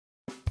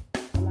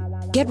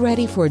Get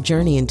ready for a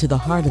journey into the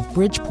heart of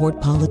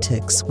Bridgeport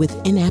politics with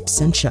In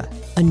Absentia,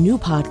 a new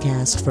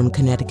podcast from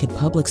Connecticut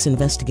Public's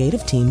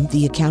investigative team,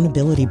 The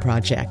Accountability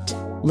Project.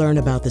 Learn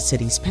about the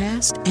city's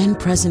past and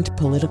present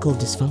political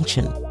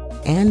dysfunction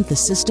and the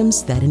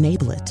systems that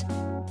enable it.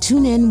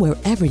 Tune in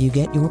wherever you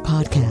get your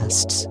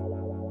podcasts.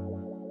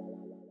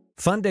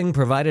 Funding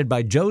provided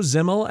by Joe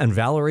Zimmel and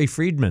Valerie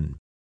Friedman.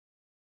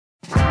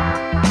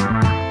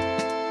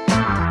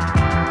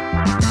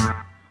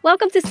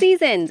 Welcome to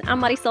Seasoned.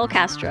 I'm Marisol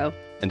Castro.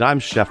 And I'm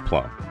Chef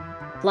Plum.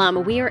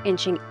 Plum, we are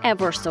inching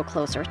ever so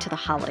closer to the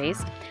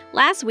holidays.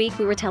 Last week,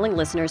 we were telling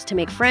listeners to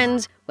make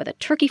friends with a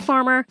turkey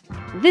farmer.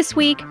 This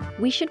week,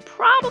 we should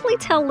probably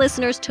tell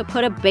listeners to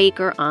put a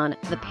baker on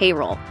the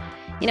payroll.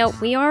 You know,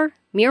 we are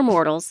mere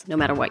mortals, no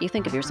matter what you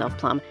think of yourself,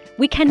 Plum.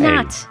 We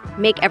cannot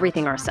make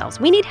everything ourselves.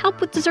 We need help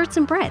with desserts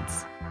and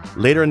breads.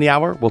 Later in the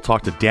hour, we'll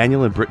talk to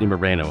Daniel and Brittany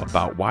Moreno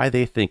about why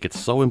they think it's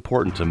so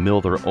important to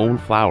mill their own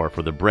flour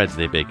for the breads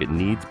they bake at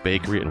Need's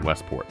Bakery in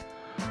Westport.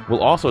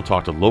 We'll also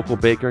talk to local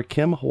baker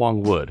Kim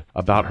Hoang Wood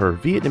about her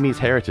Vietnamese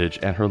heritage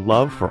and her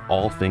love for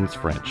all things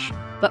French.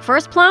 But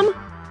first, Plum,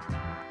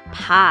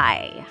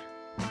 pie.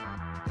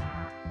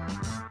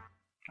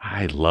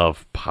 I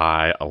love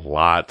pie a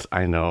lot,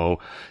 I know.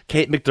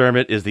 Kate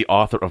McDermott is the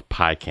author of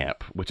Pie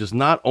Camp, which is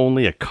not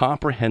only a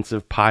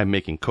comprehensive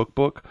pie-making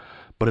cookbook,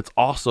 but it's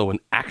also an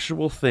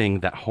actual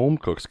thing that home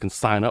cooks can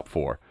sign up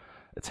for.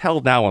 It's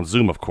held now on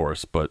Zoom, of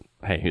course, but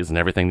hey, isn't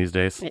everything these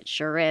days? It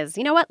sure is.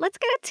 You know what? Let's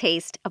get a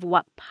taste of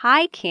what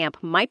Pie Camp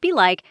might be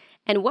like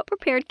and what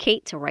prepared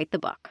Kate to write the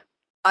book.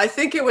 I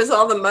think it was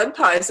all the mud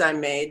pies I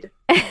made.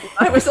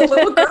 I was a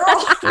little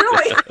girl,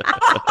 really.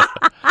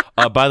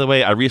 By the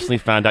way, I recently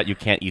found out you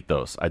can't eat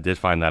those. I did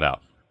find that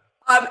out.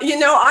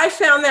 I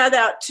found that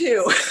out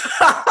too,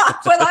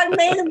 but I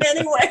made them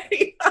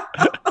anyway.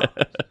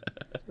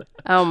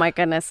 Oh, my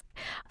goodness.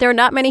 There are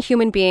not many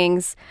human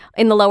beings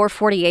in the lower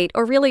 48,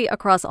 or really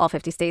across all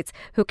 50 states,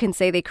 who can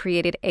say they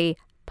created a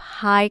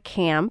pie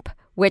camp,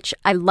 which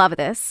I love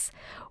this.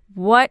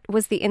 What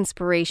was the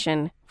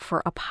inspiration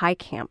for a pie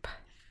camp?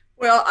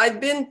 Well, I'd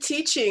been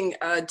teaching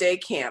day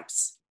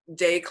camps,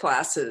 day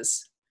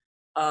classes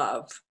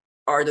of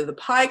Art of the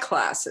Pie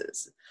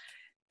classes.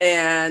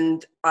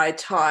 And I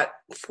taught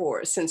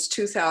since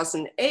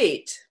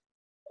 2008,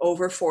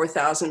 over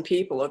 4,000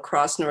 people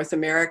across North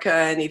America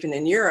and even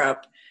in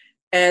Europe.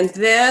 And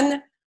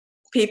then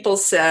people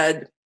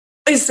said,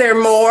 is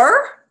there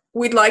more?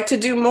 We'd like to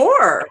do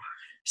more.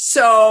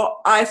 So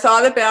I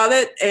thought about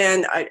it,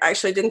 and I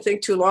actually didn't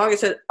think too long. I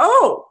said,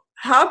 oh,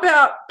 how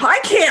about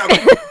Pie Camp?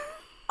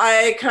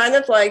 I kind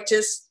of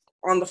just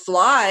on the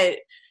fly,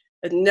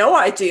 had no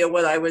idea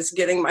what I was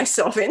getting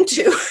myself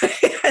into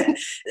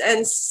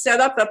and set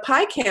up a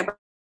pie camp.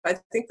 I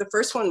think the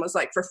first one was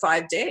for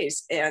 5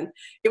 days, and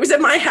it was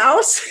at my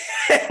house,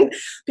 and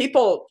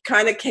people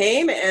kind of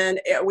came,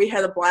 and we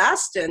had a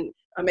blast, and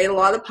I made a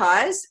lot of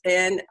pies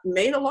and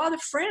made a lot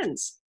of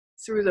friends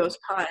through those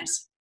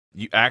pies.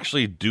 You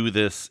actually do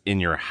this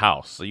in your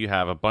house. So you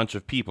have a bunch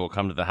of people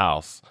come to the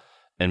house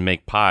and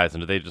make pies,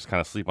 and do they just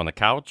kind of sleep on the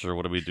couch, or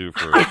what do we do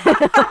for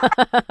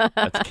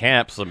it's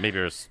camp, so maybe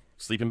there's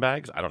sleeping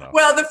bags? I don't know.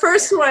 Well, the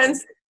first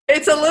ones,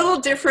 it's a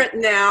little different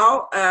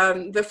now.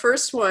 The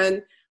first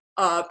one,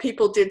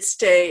 people did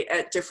stay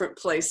at different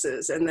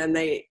places, and then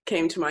they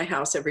came to my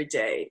house every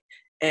day,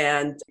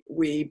 and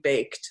we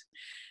baked.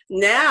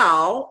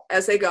 Now,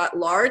 as they got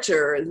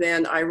larger,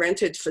 then I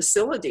rented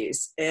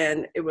facilities,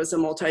 and it was a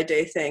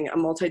multi-day thing, a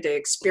multi-day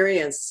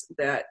experience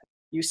that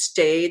you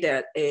stayed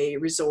at a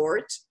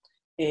resort,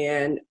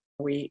 and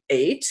we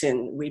ate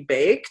and we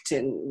baked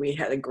and we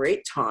had a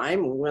great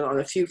time. We went on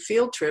a few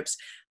field trips.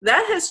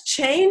 That has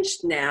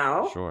changed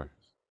now. Sure.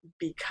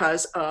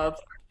 Because of...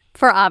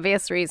 For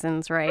obvious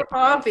reasons, right? For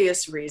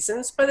obvious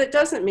reasons, but it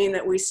doesn't mean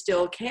that we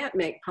still can't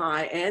make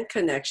pie and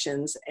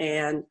connections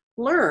and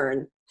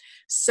learn.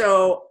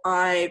 So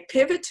I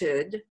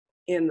pivoted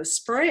in the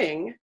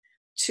spring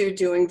to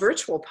doing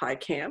virtual pie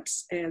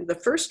camps, and the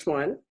first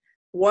one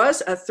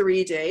was a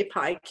 3-day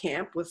pie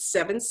camp with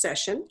 7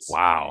 sessions.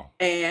 Wow.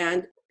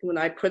 And when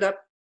I put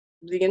up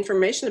the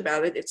information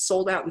about it, it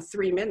sold out in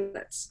 3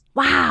 minutes.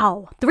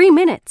 Wow, 3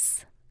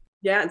 minutes.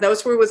 Yeah,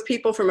 those were with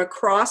people from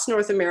across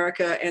North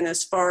America and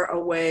as far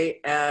away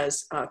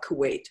as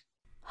Kuwait.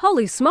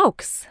 Holy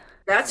smokes.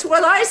 That's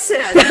what I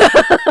said.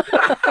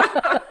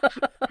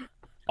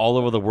 All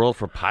over the world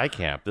for Pie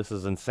Camp. This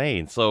is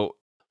insane. So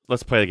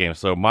let's play the game.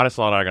 So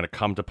Marisol and I are going to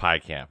come to Pie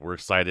Camp. We're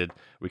excited.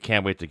 We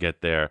can't wait to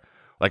get there.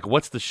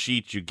 What's the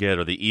sheet you get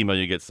or the email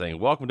you get saying,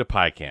 welcome to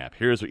Pie Camp.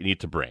 Here's what you need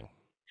to bring.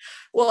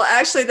 Well,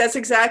 actually, that's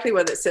exactly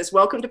what it says.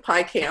 Welcome to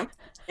Pie Camp.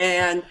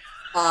 And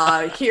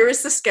here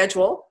is the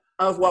schedule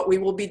of what we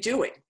will be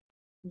doing.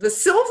 The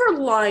silver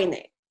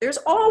lining, there's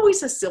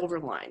always a silver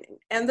lining.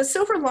 And the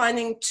silver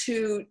lining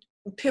to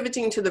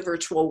pivoting to the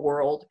virtual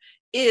world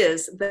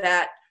is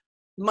that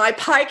my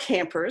pie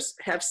campers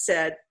have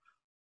said,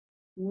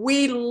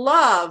 we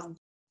love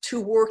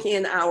to work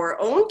in our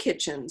own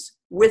kitchens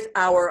with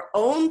our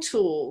own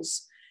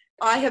tools.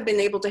 I have been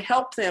able to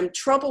help them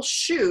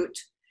troubleshoot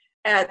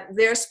at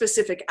their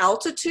specific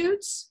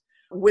altitudes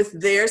with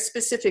their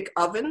specific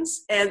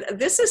ovens. And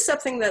this is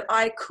something that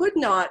I could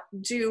not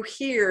do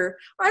here.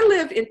 I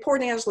live in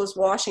Port Angeles,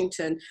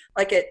 Washington,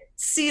 like at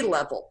sea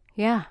level.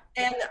 Yeah.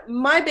 And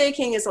my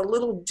baking is a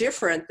little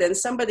different than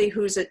somebody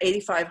who's at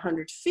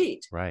 8,500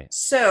 feet. Right.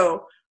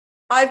 So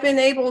I've been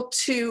able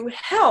to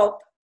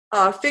help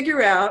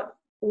figure out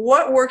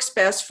what works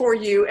best for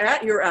you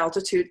at your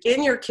altitude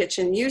in your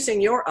kitchen using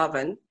your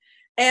oven.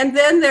 And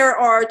then there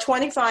are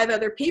 25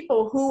 other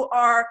people who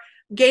are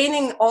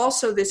gaining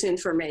also this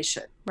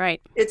information.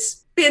 Right.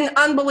 It's been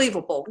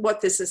unbelievable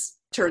what this has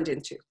turned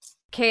into.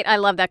 Kate, I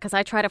love that because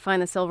I try to find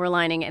the silver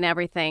lining in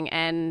everything.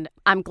 And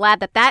I'm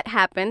glad that that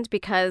happened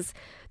because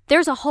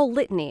there's a whole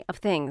litany of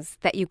things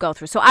that you go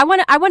through. So I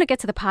want to get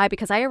to the pie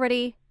because I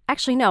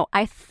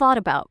thought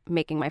about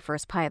making my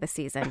first pie of the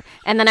season.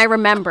 And then I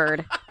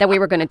remembered that we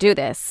were going to do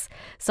this.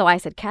 So I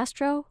said,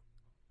 Castro,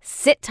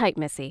 sit tight,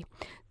 Missy.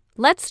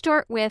 Let's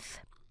start with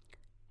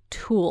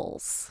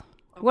tools.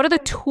 What are the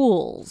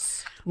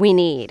tools we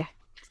need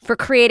for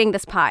creating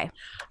this pie?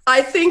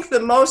 I think the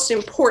most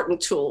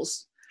important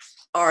tools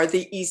are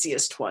the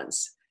easiest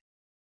ones.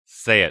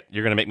 Say it.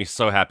 You're going to make me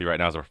so happy right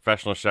now. As a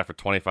professional chef for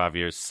 25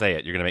 years, say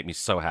it. You're going to make me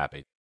so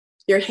happy.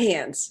 Your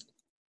hands.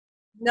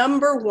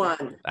 Number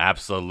one.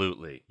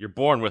 Absolutely. You're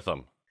born with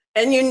them.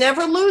 And you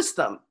never lose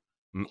them.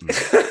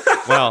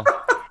 Well.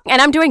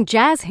 And I'm doing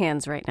jazz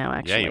hands right now,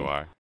 actually. Yeah, you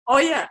are. Oh,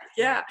 yeah,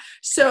 yeah.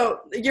 So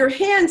your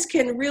hands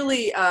can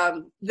really,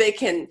 they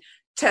can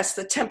test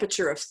the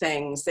temperature of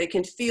things. They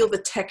can feel the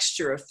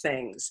texture of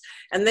things.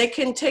 And they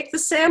can take the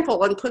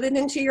sample and put it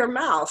into your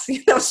mouth,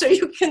 so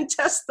you can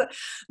test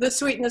the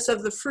sweetness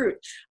of the fruit.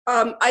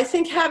 I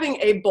think having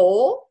a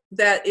bowl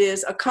that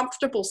is a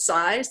comfortable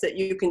size that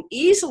you can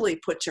easily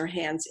put your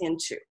hands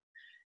into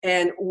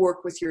and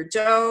work with your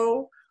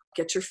dough,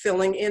 get your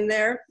filling in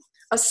there.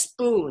 A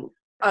spoon,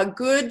 a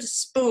good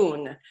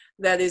spoon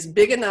that is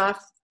big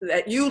enough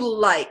that you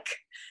like,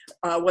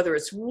 whether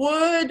it's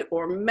wood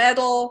or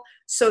metal,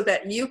 so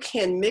that you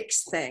can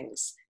mix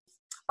things.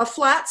 A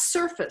flat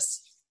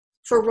surface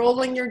for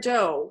rolling your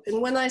dough.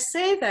 And when I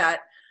say that,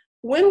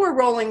 when we're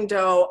rolling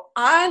dough,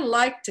 I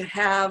like to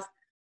have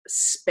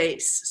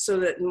space so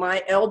that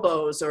my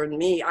elbows or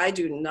me, I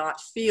do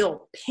not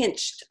feel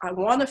pinched. I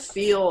want to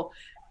feel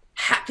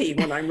happy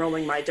when I'm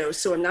rolling my dough.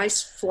 So a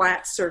nice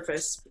flat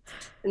surface.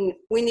 And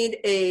we need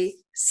a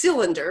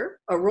cylinder,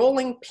 a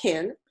rolling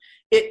pin.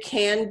 It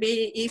can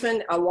be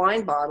even a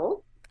wine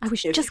bottle. I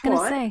was just going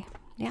to say,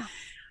 yeah.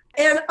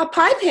 And a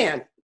pie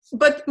pan.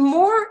 But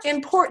more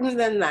important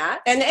than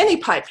that, and any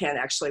pie pan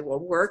actually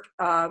will work,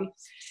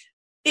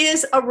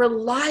 is a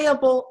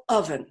reliable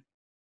oven.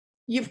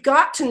 You've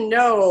got to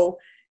know,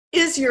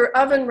 is your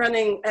oven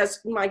running,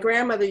 as my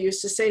grandmother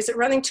used to say, is it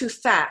running too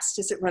fast?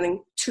 Is it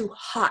running too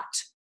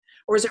hot?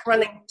 Or is it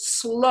running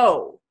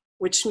slow,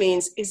 which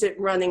means, is it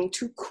running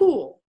too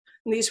cool?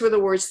 And these were the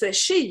words that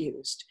she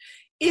used.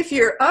 If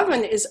your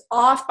oven is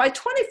off by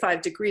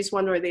 25 degrees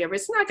one way or the other,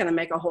 it's not going to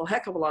make a whole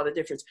heck of a lot of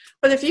difference.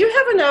 But if you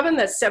have an oven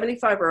that's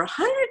 75 or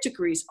 100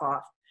 degrees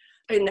off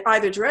in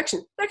either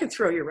direction, that can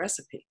throw your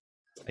recipe.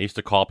 I used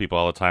to call people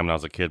all the time when I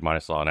was a kid,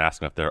 Marisol, and ask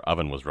them if their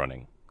oven was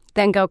running.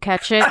 Then go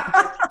catch it.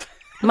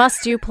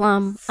 Must you,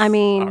 Plum? I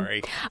mean,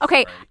 Sorry.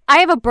 Okay, I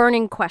have a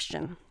burning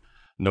question.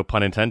 No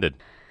pun intended.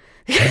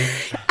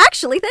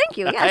 Actually, thank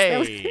you. Yes, that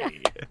was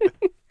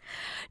correct.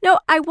 No,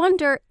 I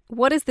wonder,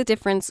 what is the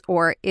difference,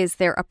 or is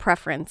there a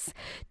preference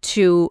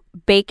to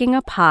baking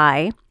a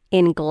pie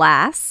in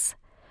glass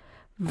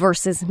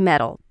versus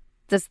metal?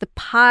 Does the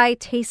pie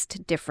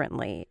taste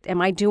differently?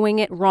 Am I doing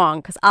it wrong?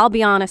 Because I'll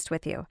be honest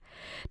with you.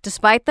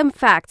 Despite the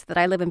fact that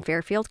I live in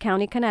Fairfield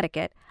County,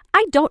 Connecticut,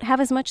 I don't have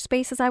as much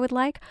space as I would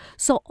like.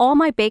 So all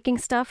my baking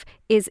stuff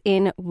is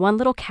in one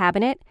little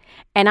cabinet,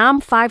 and I'm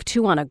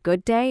 5'2" on a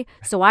good day.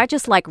 So I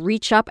just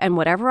reach up, and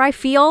whatever I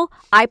feel,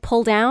 I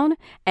pull down.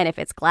 And if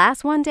it's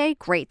glass one day,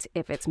 great.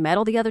 If it's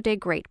metal the other day,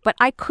 great. But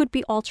I could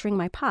be altering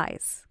my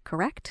pies,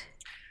 correct?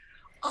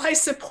 I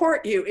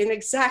support you in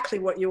exactly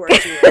what you are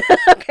doing.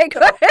 Okay,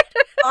 go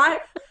ahead.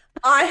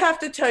 I have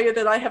to tell you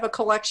that I have a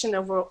collection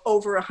of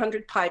over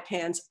 100 pie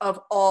pans of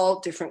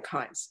all different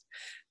kinds.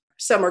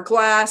 Some are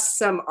glass,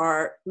 some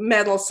are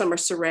metal, some are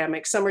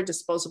ceramic, some are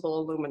disposable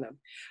aluminum.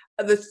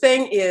 The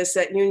thing is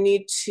that you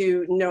need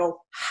to know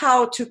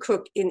how to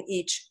cook in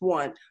each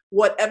one.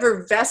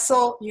 Whatever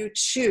vessel you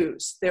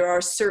choose, there are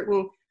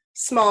certain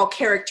small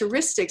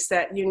characteristics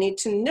that you need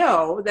to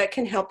know that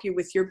can help you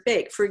with your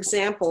bake. For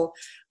example,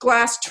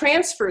 glass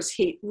transfers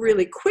heat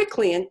really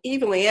quickly and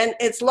evenly, and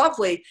it's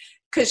lovely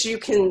because you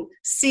can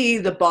see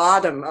the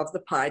bottom of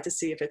the pie to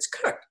see if it's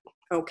cooked,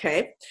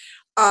 okay?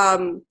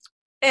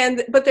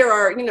 But there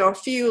are, a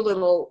few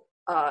little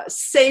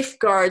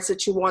safeguards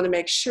that you want to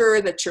make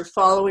sure that you're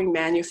following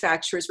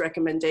manufacturer's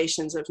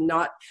recommendations of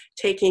not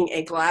taking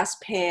a glass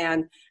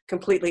pan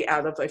completely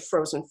out of a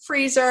frozen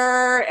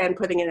freezer and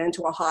putting it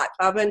into a hot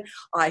oven.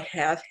 I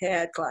have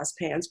had glass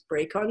pans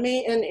break on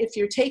me, and if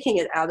you're taking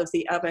it out of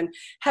the oven,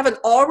 have an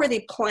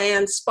already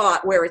planned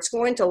spot where it's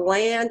going to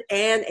land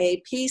and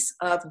a piece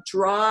of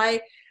dry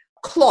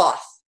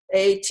cloth,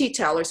 a tea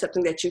towel or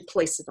something that you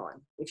place it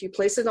on. If you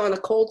place it on a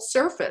cold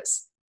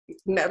surface,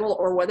 metal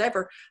or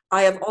whatever,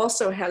 I have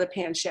also had a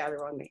pan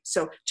shatter on me.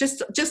 So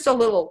just a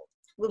little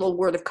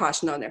word of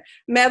caution on there.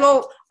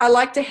 Metal, I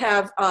like to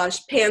have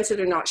pans that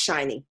are not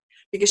shiny,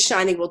 because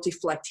shiny will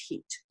deflect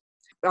heat.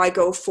 I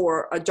go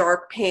for a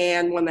dark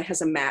pan, one that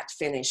has a matte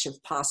finish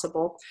if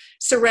possible.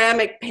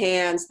 Ceramic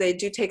pans, they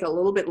do take a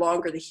little bit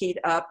longer to heat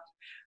up,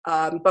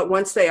 but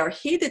once they are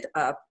heated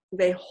up,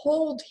 they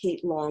hold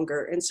heat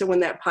longer. And so when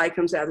that pie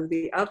comes out of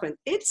the oven,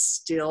 it's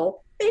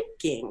still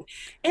baking.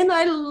 And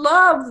I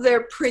love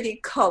their pretty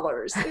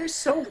colors. They're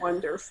so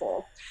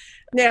wonderful.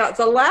 Now,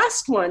 the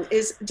last one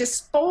is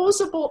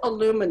disposable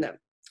aluminum.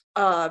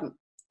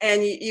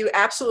 And you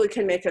absolutely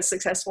can make a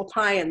successful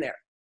pie in there.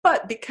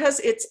 But because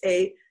it's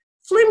a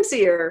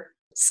flimsier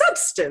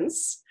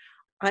substance,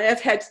 I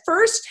have had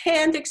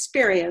firsthand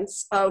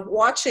experience of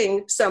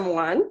watching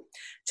someone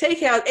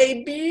take out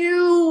a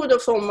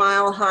beautiful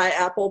mile-high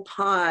apple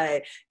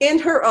pie in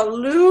her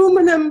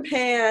aluminum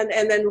pan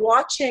and then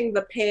watching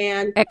the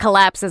pan. It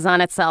collapses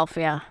on itself,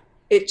 yeah.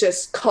 It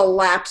just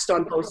collapsed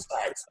on both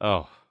sides.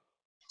 Oh.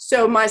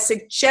 So my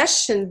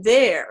suggestion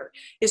there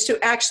is to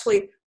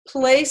actually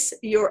place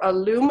your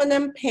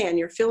aluminum pan,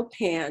 your filled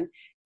pan,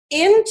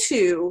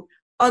 into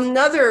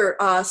another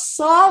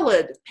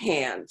solid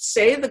pan,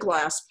 say the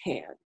glass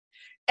pan,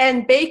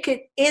 and bake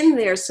it in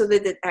there so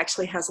that it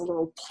actually has a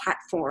little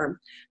platform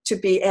to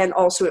be, and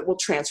also it will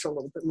transfer a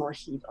little bit more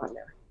heat on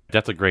there.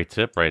 That's a great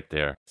tip right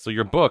there. So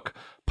your book,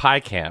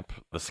 Pie Camp,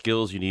 The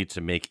Skills You Need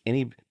to Make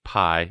Any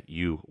Pie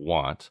You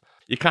Want.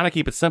 You kind of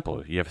keep it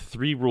simple. You have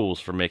 3 rules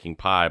for making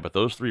pie, but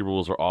those 3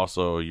 rules are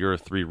also your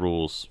 3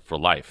 rules for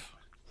life.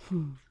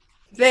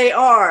 They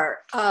are.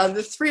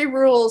 The 3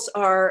 rules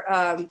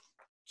are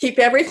keep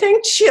everything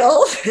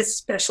chilled,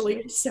 especially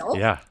yourself.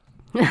 Yeah.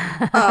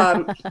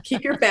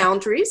 Keep your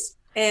boundaries,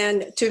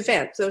 and to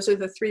vent. Those are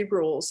the 3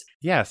 rules.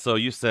 Yeah, so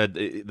you said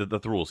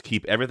the rules.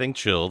 Keep everything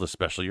chilled,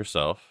 especially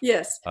yourself.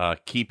 Yes.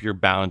 Keep your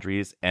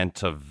boundaries, and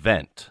to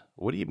vent.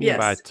 What do you mean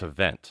by to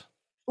vent?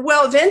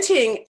 Well,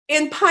 venting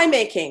in pie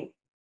making,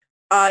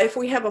 if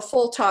we have a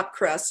full top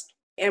crust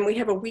and we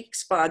have a weak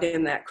spot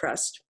in that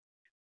crust,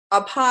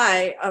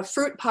 a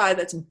fruit pie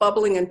that's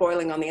bubbling and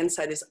boiling on the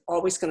inside is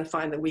always going to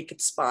find the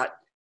weakest spot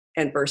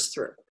and burst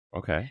through.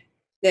 Okay.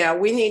 Now,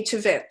 we need to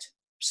vent.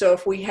 So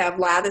if we have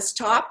lattice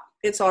top,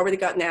 it's already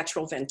got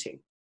natural venting.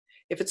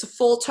 If it's a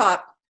full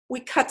top, we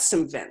cut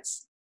some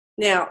vents.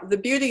 Now, the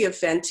beauty of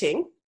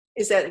venting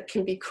is that it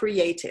can be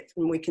creative,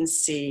 and we can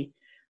see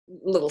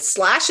little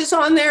slashes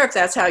on there if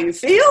that's how you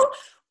feel,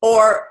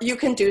 or you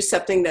can do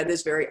something that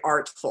is very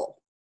artful.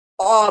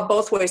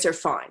 Both ways are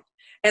fine.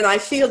 And I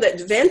feel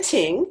that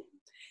venting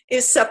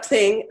is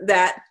something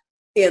that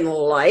in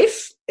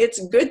life,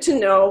 it's good to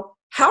know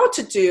how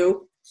to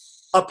do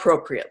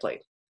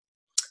appropriately.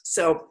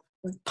 So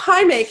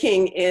pie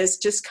making is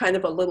just kind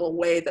of a little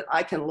way that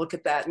I can look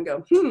at that and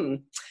go,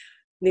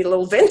 need a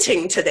little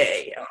venting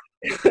today.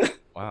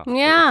 Wow.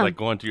 Yeah. It's like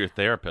going to your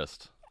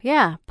therapist.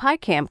 Yeah, pie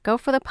camp. Go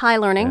for the pie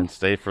learning. And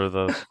stay for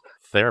the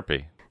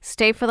therapy.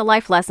 Stay for the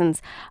life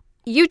lessons.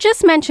 You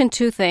just mentioned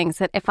 2 things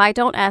that if I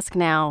don't ask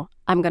now,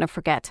 I'm going to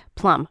forget.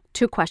 Plum.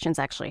 2 questions,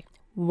 actually.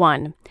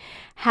 1,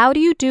 how do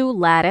you do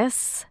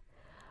lattice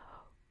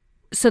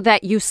so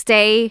that you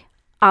stay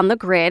on the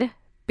grid?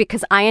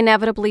 Because I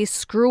inevitably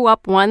screw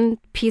up one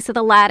piece of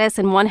the lattice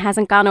and one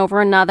hasn't gone over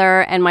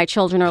another, and my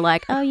children are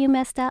like, oh, you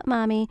messed up,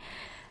 Mommy.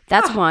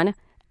 That's 1.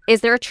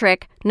 Is there a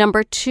trick?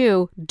 Number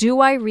 2,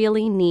 do I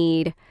really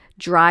need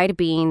dried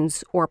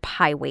beans or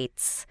pie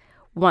weights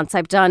once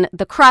I've done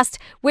the crust,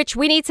 which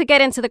we need to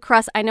get into the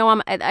crust. I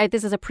know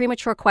this is a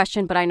premature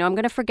question, but I know I'm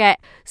going to forget.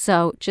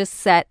 So just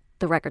set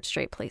the record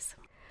straight, please.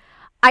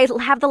 I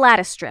have the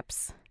lattice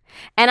strips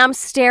and I'm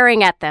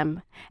staring at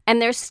them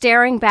and they're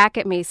staring back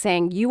at me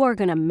saying, you are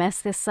going to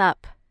mess this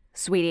up,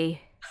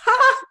 sweetie.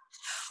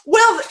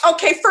 Well,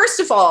 okay, first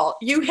of all,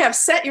 you have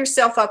set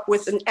yourself up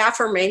with an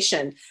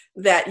affirmation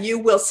that you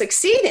will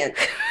succeed in,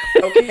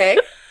 okay?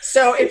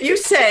 So if you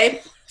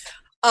say,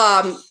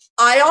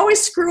 I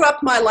always screw up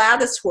my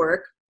lattice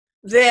work,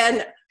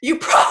 then you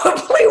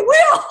probably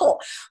will.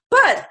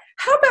 But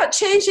how about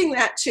changing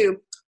that to,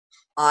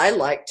 I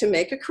like to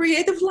make a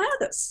creative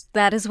lattice.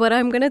 That is what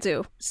I'm going to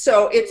do.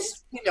 So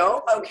it's,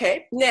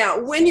 okay. Now,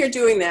 when you're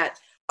doing that,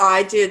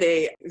 I did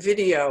a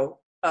video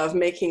of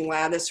making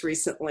lattice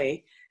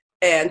recently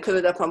and put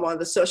it up on one of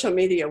the social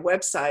media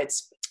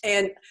websites.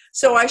 And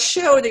so I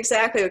showed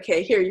exactly,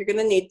 okay, here, you're going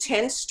to need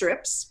 10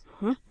 strips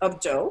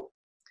of dough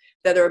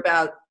that are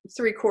about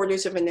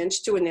 3/4 of an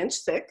inch to an inch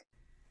thick.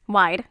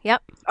 Wide,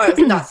 yep.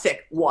 Not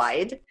thick,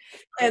 wide.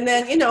 And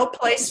then,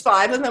 place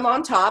 5 of them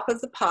on top of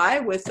the pie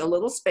with a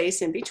little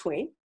space in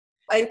between.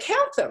 And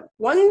count them,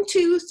 1,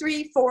 2,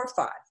 3, 4,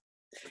 5.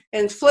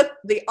 And flip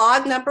the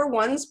odd number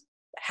ones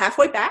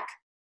halfway back,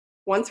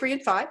 1, 3,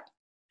 and 5.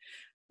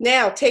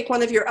 Now, take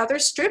one of your other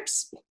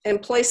strips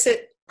and place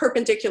it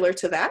perpendicular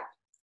to that,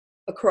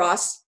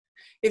 across.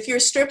 If your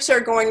strips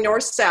are going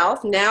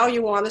north-south, now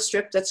you want a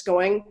strip that's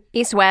going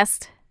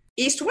east-west.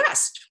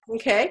 East-west,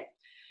 okay?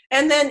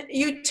 And then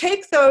you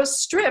take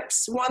those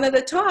strips one at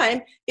a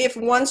time. If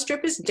one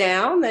strip is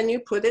down, then you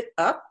put it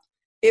up.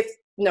 If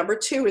number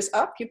 2 is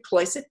up, you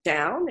place it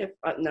down. If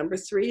number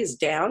 3 is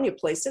down, you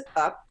place it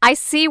up. I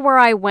see where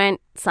I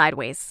went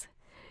sideways.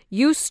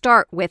 You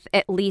start with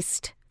at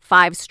least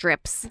 5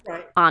 strips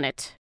on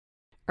it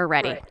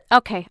already. Right.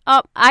 Okay.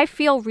 Oh, I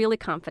feel really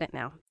confident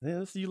now.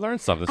 Yeah, you learned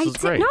something. This is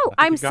great. No,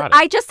 I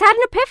just had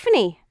an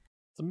epiphany.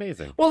 It's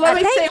amazing. Well, let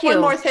me say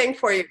one more thing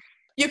for you.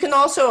 You can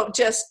also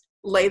just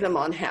lay them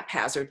on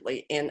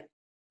haphazardly in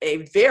a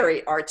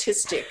very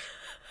artistic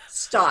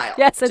style.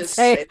 Yes, this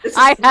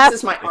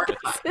is my art.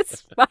 This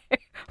is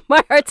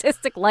my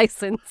artistic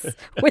license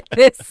with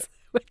this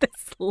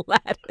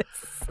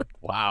lattice.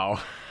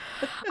 Wow.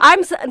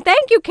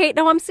 Thank you, Kate.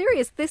 No, I'm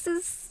serious. This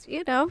is,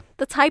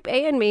 the type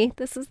A in me.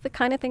 This is the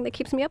kind of thing that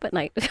keeps me up at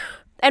night.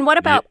 And what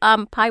about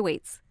pie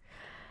weights?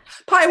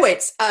 Pie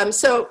weights.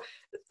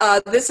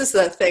 This is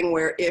the thing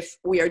where if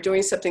we are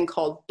doing something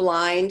called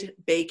blind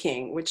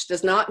baking, which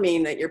does not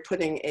mean that you're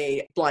putting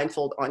a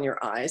blindfold on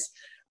your eyes.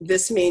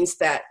 This means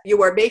that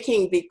you are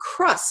baking the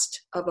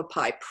crust of a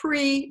pie,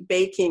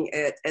 pre-baking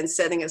it and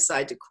setting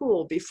aside to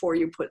cool before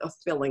you put a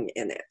filling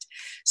in it.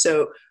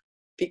 So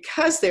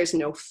because there's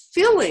no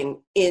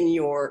filling in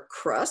your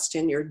crust,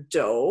 in your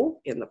dough,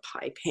 in the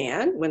pie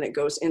pan, when it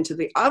goes into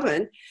the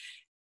oven,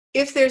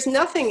 if there's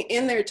nothing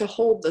in there to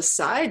hold the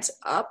sides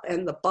up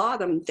and the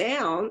bottom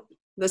down,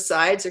 the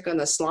sides are going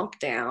to slump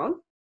down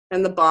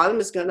and the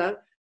bottom is going to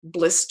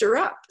blister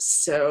up.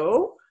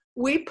 So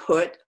we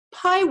put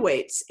pie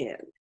weights in.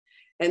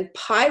 And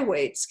pie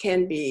weights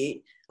can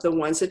be the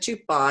ones that you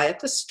buy at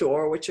the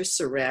store, which are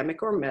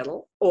ceramic or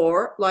metal.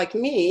 Or like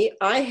me,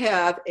 I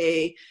have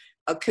a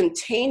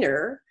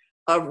container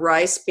of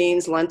rice,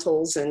 beans,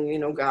 lentils,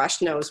 and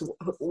gosh knows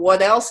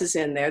what else is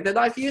in there that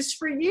I've used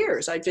for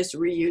years. I just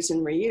reuse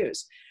and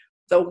reuse.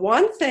 The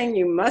one thing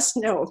you must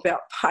know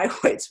about pie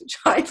weights, which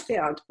I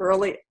found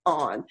early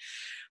on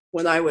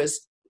when I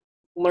was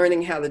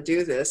learning how to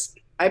do this,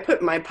 I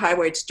put my pie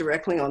weights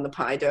directly on the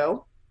pie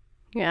dough.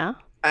 Yeah.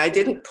 I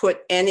didn't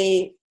put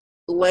any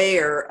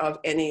layer of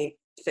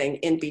anything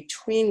in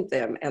between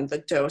them and the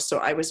dough, so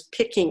I was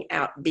picking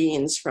out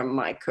beans from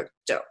my cooked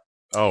dough.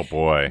 Oh,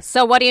 boy.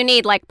 So what do you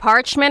need, like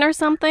parchment or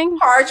something?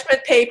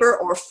 Parchment paper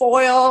or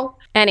foil.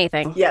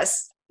 Anything.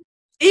 Yes.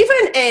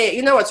 Even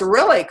what's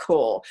really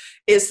cool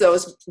is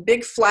those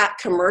big flat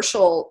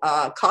commercial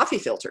coffee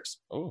filters.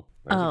 Oh,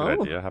 that's a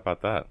good idea. How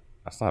about that?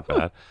 That's not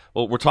bad.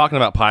 Well, we're talking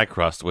about pie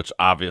crust, which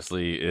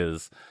obviously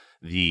is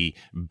the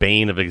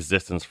bane of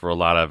existence for a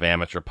lot of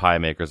amateur pie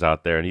makers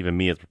out there. And even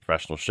me as a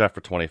professional chef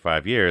for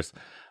 25 years,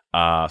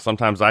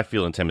 sometimes I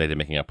feel intimidated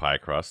making a pie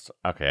crust.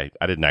 Okay,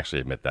 I didn't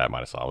actually admit that,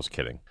 Marisol. I was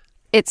kidding.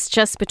 It's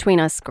just between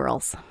us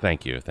girls.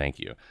 Thank you.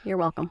 You're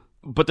welcome.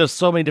 But there's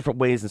so many different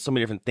ways and so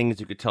many different things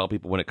you could tell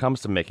people when it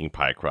comes to making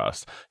pie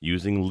crust.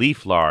 Using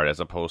leaf lard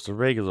as opposed to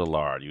regular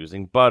lard,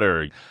 using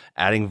butter,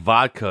 adding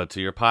vodka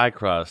to your pie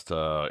crust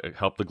to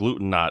help the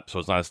gluten not so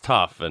it's not as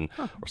tough. And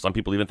or some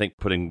people even think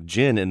putting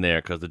gin in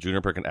there because the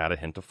juniper can add a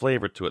hint of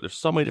flavor to it. There's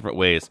so many different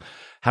ways.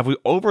 Have we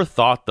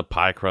overthought the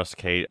pie crust,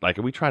 Kate? Like,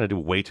 are we trying to do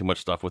way too much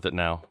stuff with it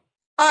now?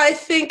 I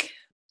think,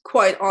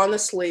 quite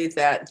honestly,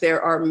 that there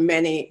are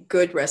many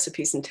good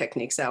recipes and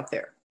techniques out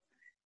there.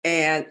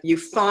 And you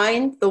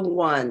find the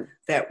one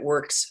that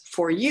works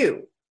for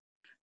you,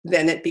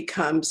 then it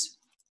becomes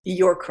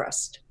your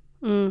crust.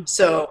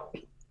 So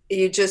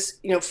you just,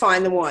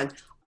 find the one.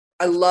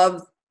 I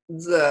love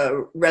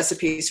the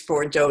recipes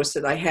for doughs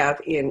that I have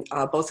in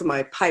both of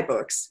my pie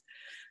books,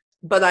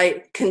 but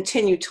I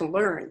continue to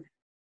learn.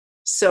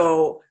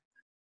 So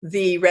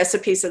the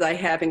recipes that I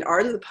have in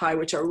Art of the Pie,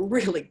 which are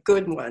really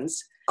good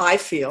ones, I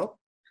feel,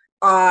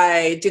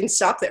 I didn't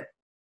stop there.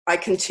 I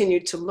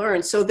continued to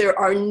learn. So there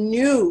are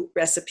new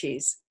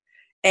recipes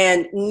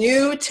and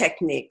new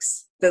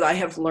techniques that I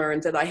have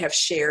learned that I have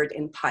shared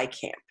in Pie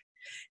Camp.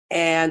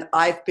 And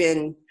I've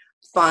been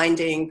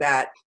finding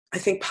that I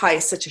think pie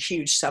is such a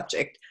huge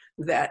subject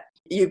that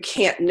you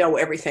can't know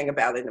everything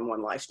about it in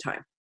one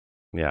lifetime.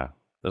 Yeah,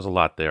 there's a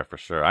lot there for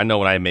sure. I know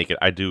when I make it,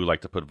 I do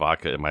like to put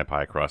vodka in my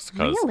pie crust.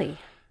 Really?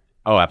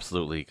 Oh,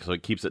 absolutely. So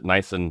it keeps it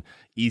nice and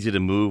easy to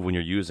move when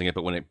you're using it.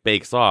 But when it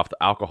bakes off,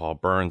 the alcohol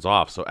burns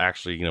off. So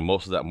actually,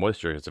 most of that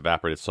moisture is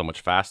evaporated so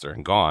much faster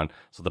and gone.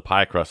 So the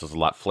pie crust is a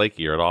lot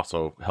flakier. It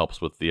also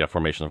helps with the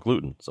formation of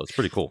gluten. So it's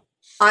pretty cool.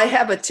 I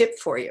have a tip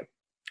for you.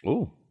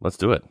 Ooh, let's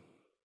do it.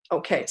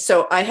 Okay.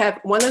 So I have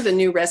one of the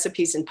new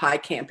recipes in Pie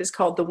Camp is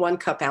called the 1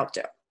 cup out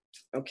dough.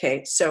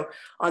 Okay. So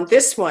on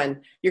this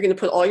one, you're going to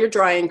put all your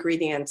dry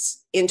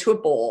ingredients into a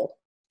bowl.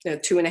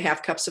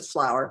 2.5 cups of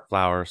flour,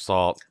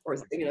 salt, or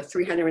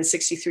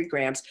 363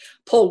 grams.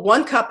 Pull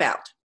 1 cup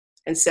out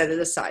and set it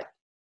aside.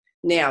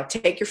 Now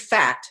take your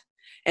fat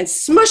and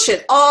smush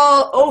it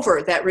all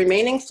over that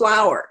remaining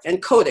flour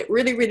and coat it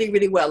really, really,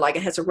 really well, like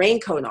it has a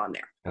raincoat on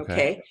there.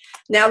 Okay.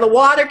 Now the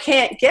water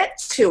can't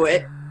get to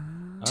it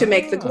to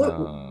make the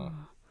gluten.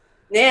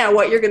 Now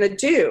what you're going to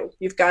do,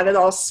 you've got it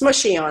all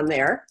smushy on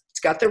there.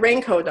 Got the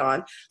raincoat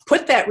on,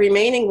 put that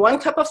remaining 1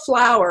 cup of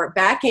flour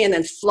back in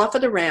and fluff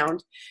it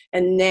around.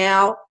 And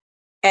now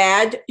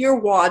add your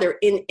water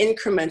in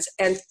increments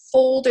and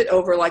fold it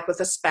over like with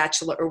a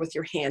spatula or with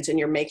your hands, and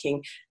you're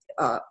making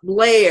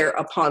layer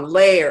upon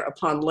layer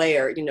upon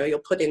layer. You'll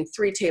put in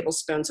 3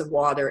 tablespoons of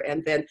water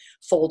and then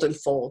fold and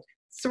fold.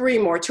 2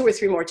 or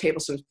 3 more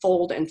tablespoons,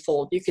 fold and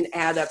fold. You can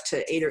add up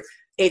to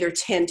 8 or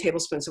 10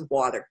 tablespoons of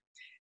water.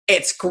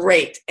 It's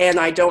great, and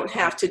I don't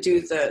have to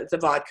do the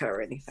vodka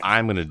or anything.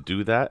 I'm going to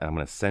do that, and I'm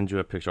going to send you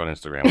a picture on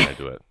Instagram when I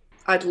do it.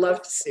 I'd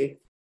love to see.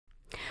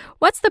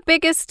 What's the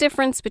biggest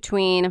difference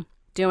between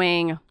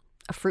doing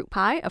a fruit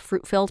pie, a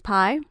fruit-filled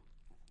pie,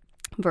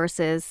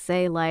 versus,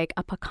 say, like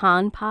a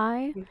pecan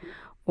pie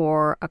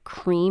or a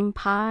cream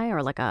pie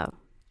or like a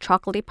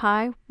chocolatey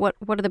pie? What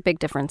are the big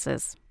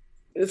differences?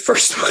 The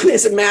first one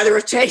is a matter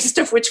of taste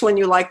of which one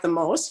you like the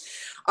most.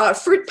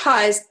 Fruit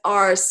pies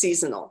are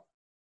seasonal.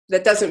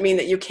 That doesn't mean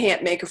that you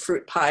can't make a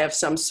fruit pie of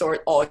some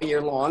sort all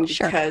year long,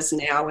 because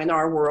now in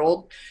our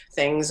world,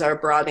 things are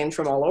brought in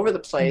from all over the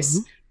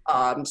place.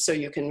 So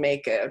you can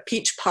make a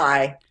peach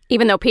pie.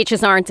 Even though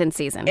peaches aren't in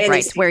season,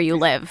 right? Season. Where you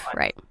live,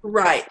 right?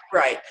 Right.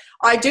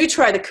 I do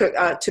try to cook,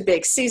 to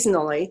bake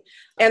seasonally,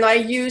 and I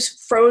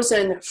use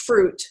frozen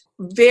fruit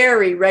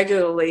very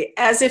regularly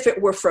as if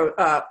it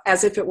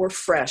were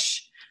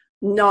fresh,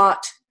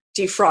 not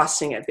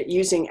defrosting it, but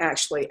using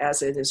actually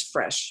as it is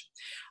fresh.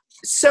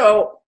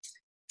 So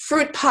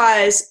fruit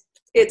pies,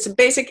 it's a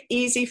basic,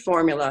 easy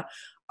formula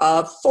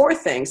of 4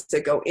 things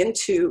that go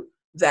into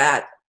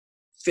that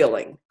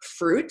filling.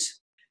 Fruit,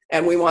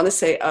 and we want to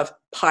say of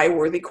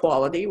pie-worthy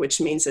quality,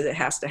 which means that it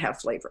has to have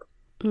flavor.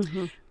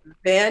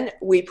 Then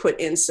we put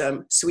in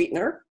some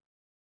sweetener,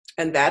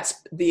 and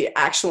that's the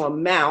actual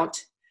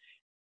amount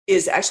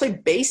is actually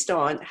based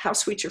on how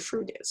sweet your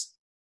fruit is.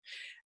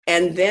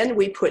 And then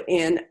we put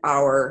in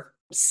our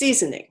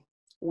seasoning,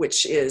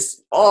 which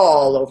is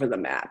all over the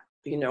map.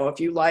 If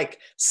you like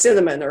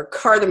cinnamon or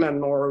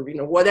cardamom or,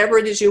 whatever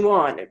it is you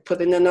want, put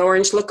in an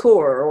orange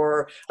liqueur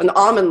or an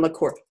almond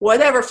liqueur,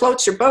 whatever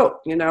floats your boat,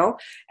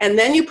 and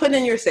then you put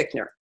in your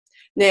thickener.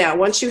 Now,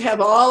 once you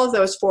have all of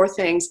those 4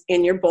 things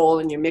in your bowl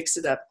and you mix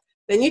it up,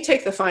 then you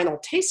take the final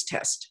taste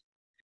test.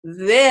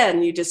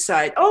 Then you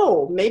decide,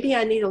 maybe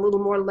I need a little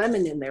more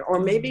lemon in there, or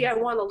maybe I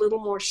want a little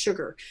more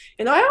sugar.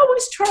 And I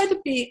always try to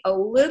be a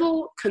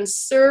little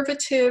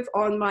conservative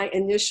on my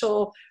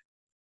initial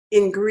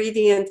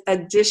ingredient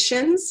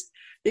additions,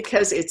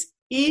 because it's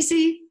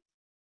easy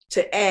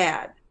to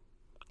add,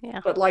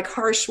 but like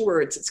harsh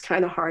words, it's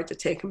kind of hard to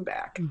take them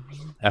back.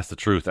 That's the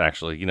truth,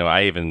 actually.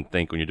 I even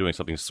think when you're doing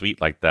something sweet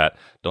like that,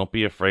 don't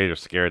be afraid or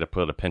scared to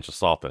put a pinch of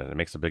salt in it. It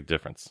makes a big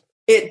difference.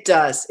 It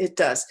does.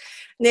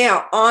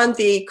 Now, on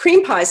the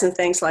cream pies and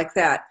things like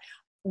that,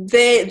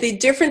 the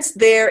difference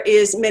there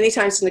is many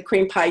times in the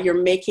cream pie,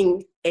 you're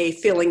making a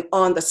filling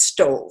on the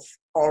stove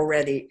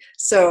already.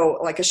 So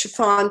like a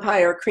chiffon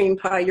pie or a cream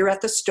pie, you're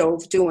at the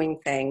stove doing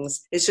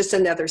things. It's just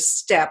another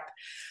step.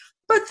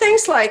 But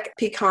things like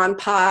pecan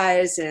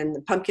pies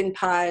and pumpkin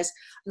pies,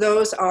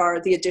 those are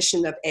the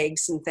addition of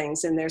eggs and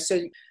things in there.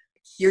 So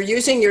you're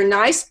using your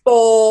nice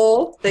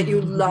bowl that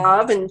you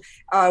love, and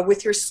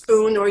with your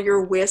spoon or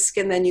your whisk,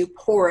 and then you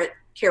pour it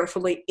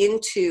carefully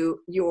into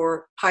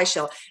your pie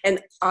shell. And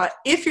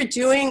if you're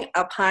doing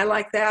a pie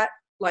like that,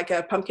 like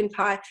a pumpkin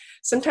pie,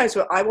 sometimes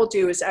what I will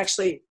do is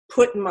actually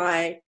put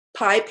my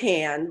pie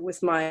pan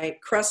with my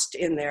crust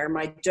in there,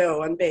 my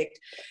dough unbaked,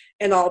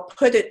 and I'll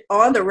put it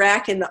on the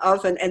rack in the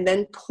oven and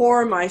then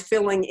pour my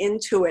filling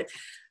into it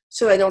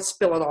so I don't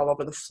spill it all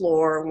over the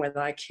floor when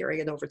I carry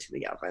it over to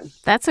the oven.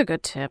 That's a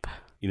good tip.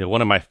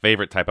 One of my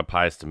favorite type of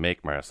pies to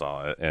make,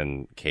 Marisol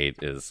and Kate,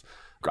 is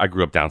I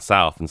grew up down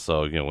south, and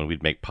so, when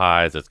we'd make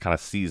pies, it's kind of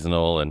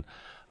seasonal, and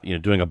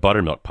doing a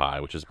buttermilk pie,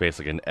 which is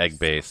basically an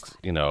egg-based,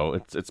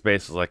 it's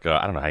basically like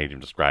I don't know how you even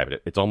describe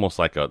it. It's almost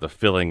like the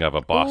filling of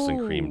a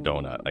Boston cream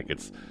donut. Like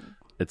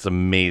it's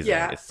amazing.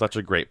 Yeah. It's such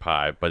a great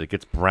pie, but it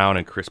gets brown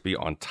and crispy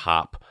on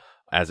top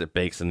as it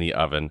bakes in the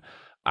oven.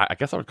 I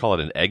guess I would call it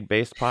an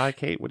egg-based pie.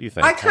 Kate, what do you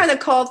think? I kind of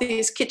call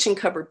these kitchen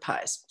cupboard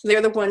pies.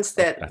 They're the ones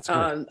that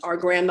our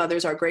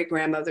grandmothers, our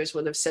great-grandmothers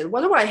would have said,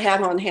 what do I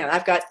have on hand?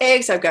 I've got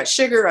eggs, I've got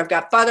sugar, I've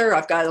got butter,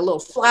 I've got a little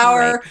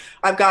flour,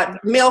 I've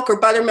got milk or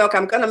buttermilk.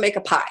 I'm going to make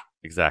a pie.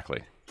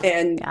 Exactly.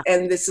 And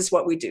this is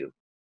what we do.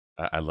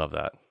 I love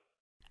that.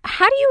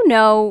 How do you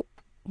know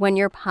when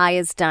your pie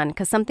is done?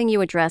 Because something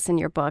you address in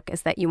your book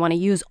is that you want to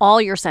use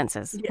all your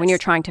senses when you're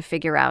trying to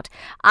figure out.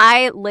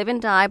 I live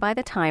and die by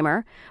the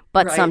timer,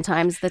 but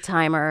sometimes the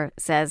timer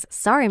says,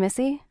 sorry,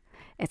 Missy,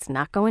 it's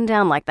not going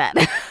down like that.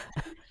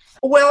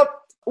 Well,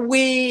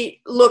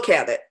 we look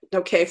at it,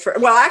 okay?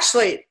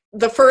 Actually,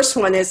 the first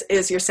one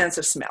is your sense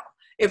of smell.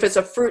 If it's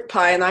a fruit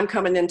pie and I'm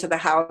coming into the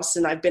house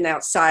and I've been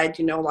outside,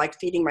 like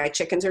feeding my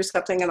chickens or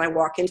something, and I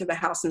walk into the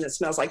house and it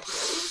smells like,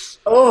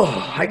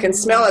 I can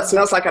smell it. It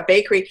smells like a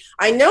bakery.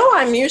 I know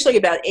I'm usually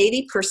about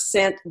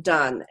 80%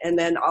 done, and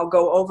then I'll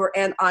go over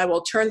and I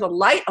will turn the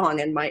light on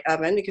in my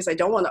oven because I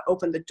don't want to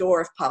open the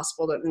door if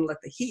possible and let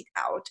the heat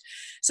out.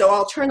 So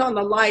I'll turn on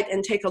the light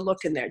and take a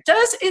look in there.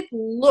 Does it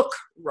look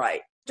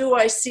right? Do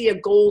I see a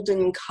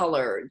golden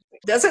color?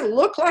 Does it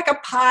look like a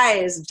pie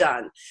is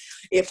done?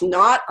 If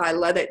not, I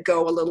let it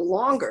go a little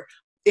longer.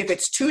 If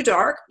it's too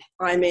dark,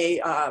 I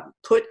may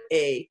put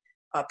a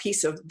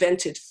piece of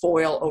vented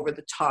foil over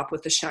the top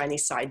with the shiny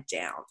side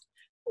down.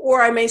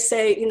 Or I may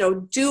say,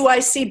 do I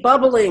see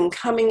bubbling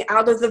coming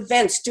out of the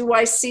vents? Do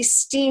I see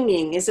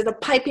steaming? Is it a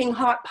piping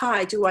hot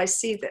pie? Do I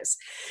see this?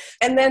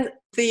 And then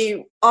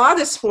the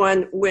oddest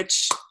one,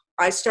 which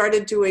I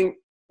started doing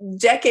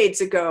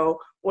decades ago,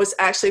 was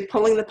actually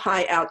pulling the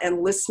pie out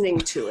and listening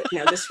to it.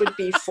 Now, this would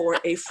be for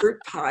a fruit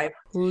pie.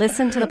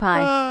 Listen to the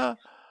pie.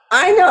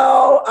 I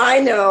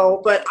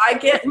know, but I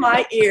get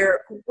my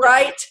ear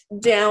right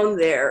down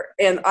there,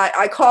 and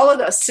I call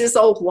it a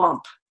sizzle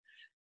wump.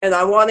 And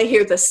I want to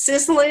hear the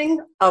sizzling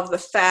of the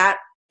fat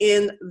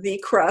in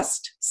the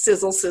crust,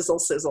 sizzle, sizzle,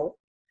 sizzle.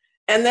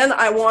 And then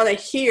I want to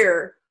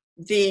hear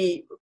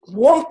the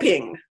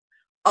wumping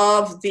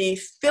of the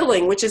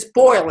filling, which is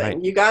boiling.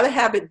 Right. You got to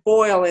have it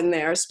boil in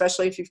there,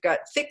 especially if you've got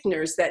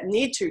thickeners that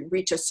need to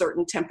reach a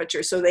certain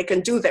temperature so they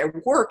can do their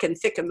work and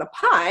thicken the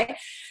pie.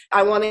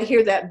 I want to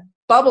hear that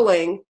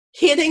bubbling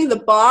hitting the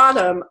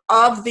bottom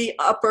of the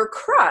upper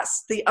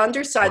crust, the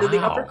underside of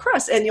the upper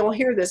crust. And you'll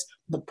hear this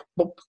boop,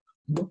 boop,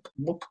 boop,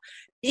 boop.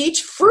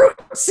 Each fruit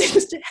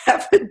seems to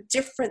have a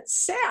different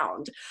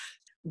sound.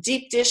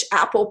 Deep dish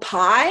apple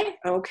pie,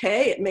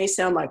 okay, it may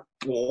sound like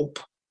boop,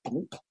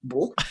 boop,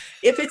 boop.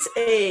 If it's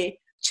a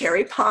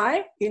cherry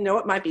pie,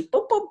 it might be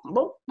boop, boop,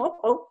 boop,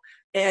 boop, boop.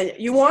 And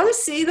you want to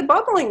see the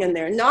bubbling in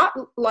there, not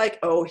like,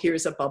 oh,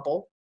 here's a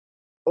bubble.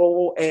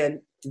 Oh, and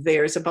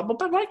there's a bubble,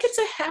 but like it's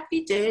a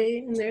happy day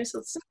and there's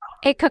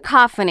a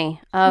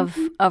cacophony of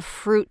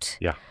fruit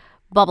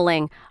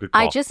bubbling.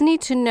 I just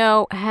need to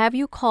know, have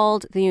you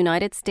called the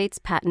United States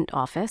Patent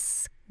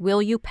Office?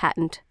 Will you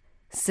patent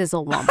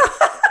Sizzle Wump?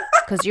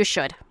 Because you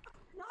should.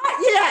 Not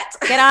yet.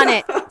 Get on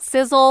it.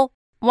 Sizzle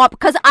Wump.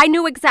 Because I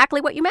knew exactly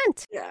what you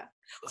meant. Yeah.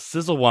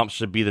 Sizzle Wump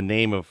should be the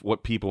name of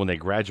what people, when they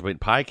graduate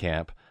Pie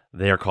Camp,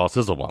 they are called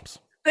Sizzle Wumps.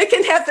 They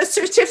can have the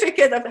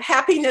certificate of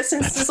happiness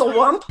and Sizzle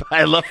Wump.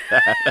 I love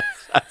that.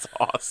 That's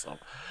awesome.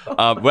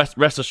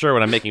 Rest assured,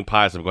 when I'm making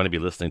pies, I'm going to be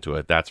listening to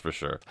it. That's for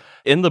sure.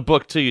 In the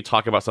book, too, you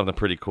talk about something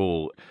pretty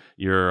cool.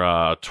 Your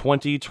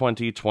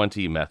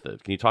 20-20-20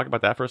 method. Can you talk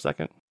about that for a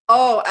second?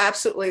 Oh,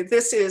 absolutely.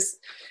 This is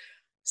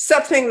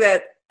something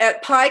that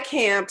at pie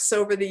camps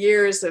over the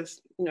years of,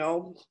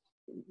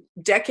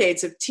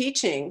 decades of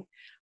teaching,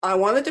 I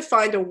wanted to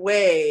find a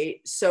way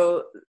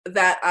so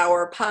that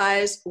our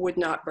pies would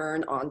not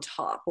burn on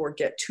top or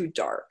get too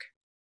dark.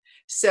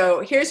 So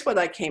here's what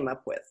I came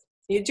up with.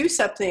 You do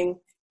something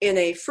in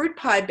a fruit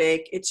pie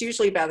bake, it's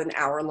usually about an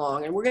hour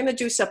long, and we're going to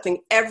do something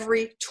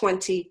every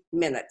 20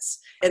 minutes.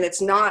 And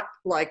it's not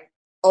like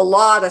a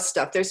lot of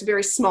stuff. There's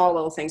very small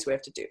little things we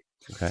have to do.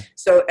 Okay.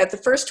 So at the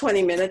first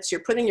 20 minutes,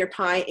 you're putting your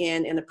pie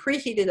in a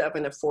preheated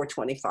oven of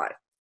 425.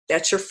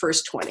 That's your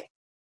first 20.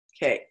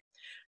 Okay.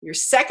 Your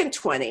second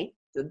 20,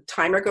 the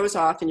timer goes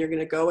off and you're going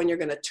to go and you're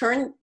going to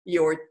turn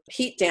your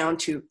heat down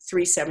to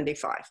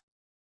 375.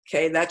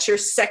 Okay, that's your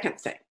second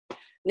thing.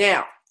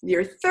 Now,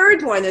 your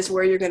third one is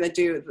where you're going to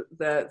do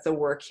the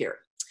work here.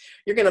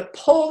 You're going to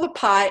pull the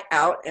pie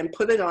out and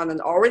put it on an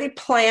already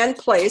planned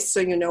place so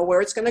you know where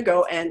it's going to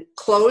go, and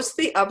close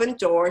the oven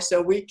door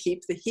so we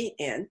keep the heat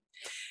in.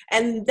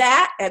 And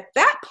that, at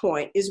that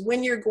point, is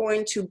when you're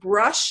going to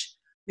brush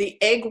the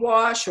egg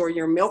wash or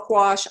your milk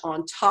wash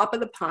on top of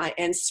the pie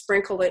and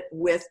sprinkle it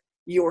with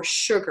your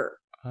sugar.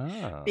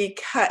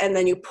 And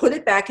then you put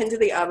it back into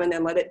the oven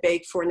and let it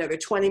bake for another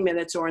 20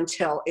 minutes or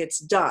until it's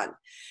done.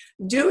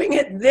 Doing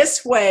it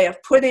this way of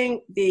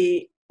putting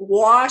the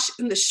wash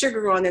and the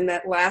sugar on in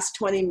that last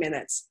 20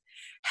 minutes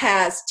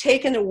has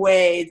taken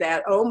away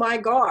that, oh my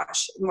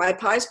gosh, my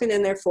pie's been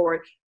in there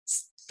for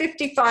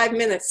 55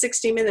 minutes,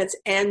 60 minutes,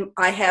 and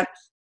I have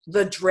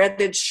the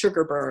dreaded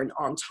sugar burn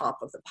on top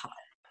of the pie.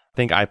 I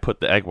think I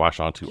put the egg wash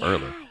on too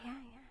early.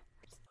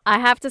 I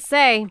have to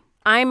say,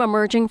 I'm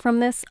emerging from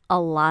this a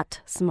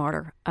lot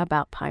smarter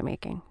about pie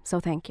making. So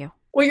thank you.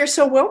 Well, you're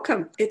so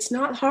welcome. It's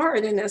not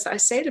hard. And as I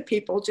say to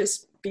people,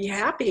 just be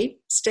happy,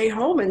 stay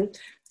home and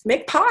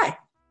make pie.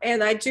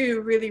 And I do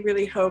really,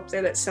 really hope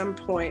that at some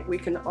point we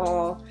can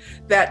all,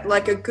 that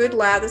like a good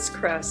lattice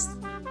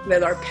crust,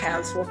 that our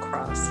paths will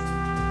cross.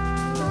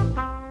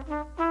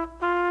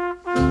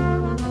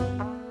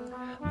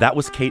 That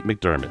was Kate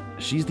McDermott.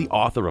 She's the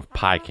author of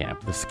Pie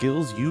Camp, the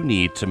skills you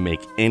need to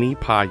make any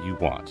pie you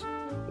want.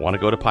 Want to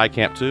go to Pie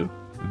Camp too?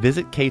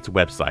 Visit Kate's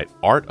website,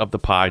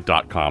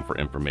 artofthepie.com, for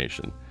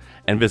information.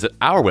 And visit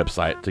our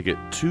website to get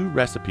 2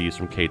 recipes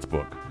from Kate's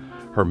book,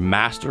 her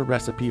master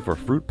recipe for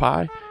fruit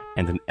pie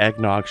and an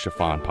eggnog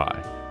chiffon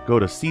pie. Go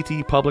to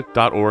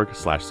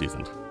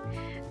ctpublic.org/seasoned.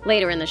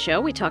 Later in the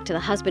show, we talk to the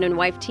husband and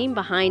wife team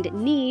behind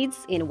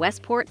Needs in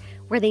Westport,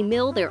 where they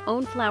mill their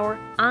own flour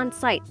on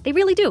site. They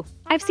really do.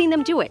 I've seen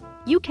them do it.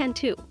 You can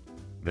too.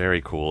 Very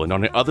cool. And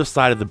on the other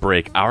side of the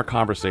break, our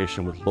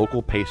conversation with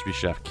local pastry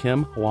chef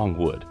Kim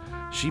Hwang-Wood.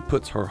 She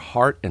puts her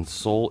heart and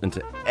soul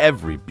into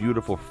every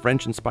beautiful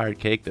French-inspired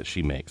cake that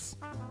she makes.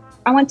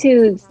 I want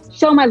to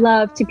show my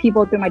love to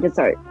people through my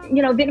dessert.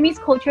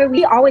 Vietnamese culture,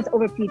 we always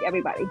overfeed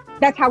everybody.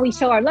 That's how we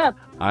show our love.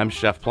 I'm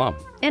Chef Plum.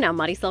 And I'm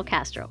Marisol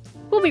Castro.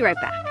 We'll be right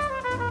back.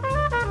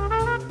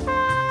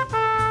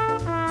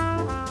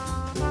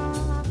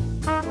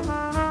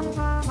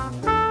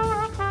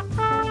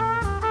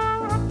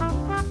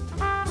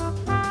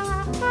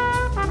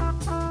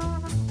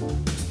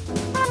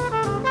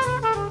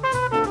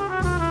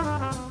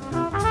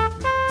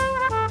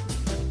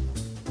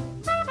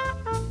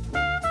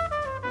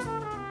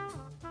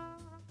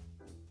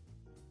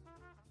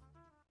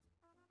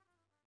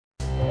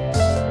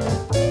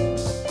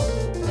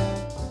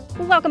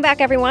 Welcome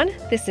back, everyone.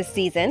 This is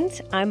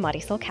Seasoned. I'm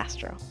Marisol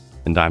Castro.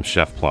 And I'm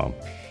Chef Plum.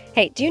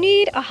 Hey, do you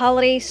need a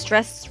holiday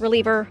stress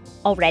reliever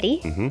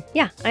already? Mm-hmm.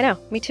 Yeah, I know.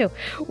 Me too.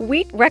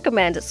 We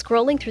recommend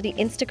scrolling through the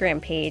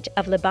Instagram page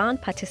of Le Bon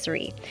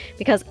Patisserie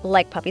because,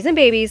 like puppies and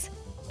babies,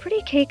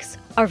 pretty cakes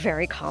are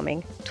very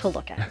calming to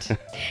look at.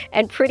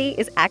 And pretty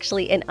is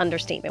actually an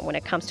understatement when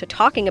it comes to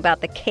talking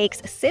about the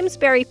cakes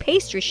Simsbury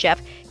pastry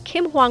chef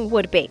Kim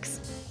Hwang-wood bakes.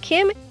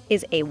 Kim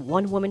is a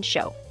one-woman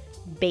show,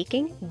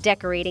 baking,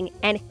 decorating,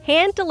 and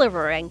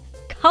hand-delivering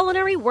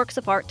culinary works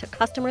of art to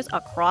customers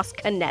across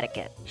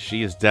Connecticut.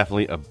 She is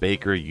definitely a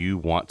baker you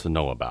want to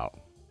know about.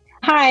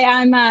 Hi,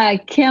 I'm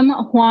Kim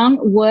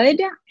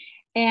Hwang-wood,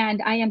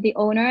 and I am the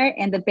owner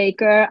and the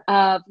baker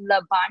of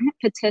Le Bon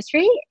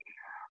Patisserie.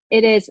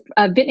 It is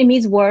a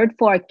Vietnamese word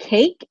for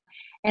cake,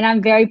 and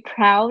I'm very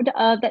proud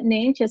of that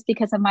name just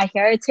because of my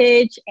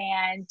heritage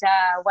and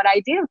what I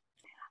do.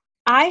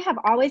 I have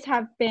always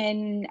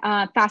been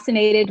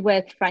fascinated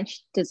with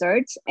French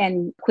desserts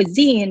and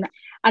cuisine.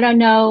 I don't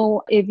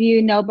know if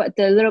you know, but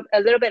a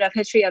little bit of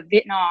history of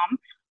Vietnam.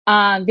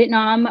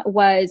 Vietnam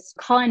was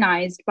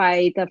colonized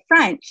by the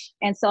French,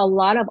 and so a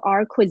lot of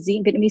our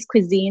Vietnamese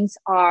cuisines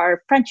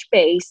are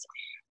French-based.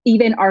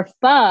 Even our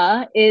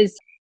pho is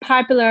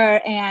popular,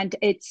 and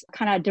it's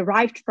kind of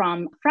derived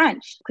from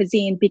French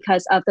cuisine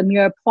because of the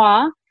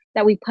mirepoix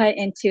that we put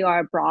into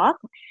our broth.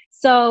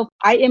 So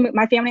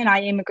my family and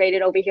I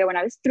immigrated over here when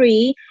I was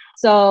 3.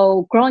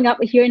 So growing up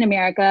here in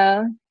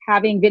America,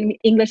 having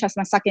English as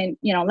my second,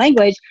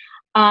 language,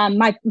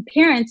 my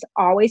parents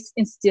always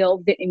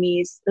instilled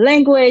Vietnamese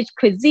language,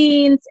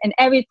 cuisines, and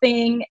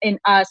everything in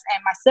us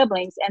and my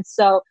siblings. And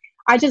so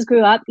I just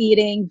grew up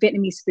eating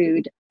Vietnamese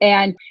food.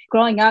 And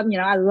growing up,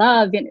 I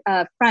love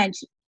French.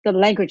 The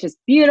language is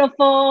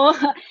beautiful,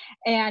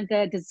 and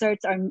the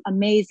desserts are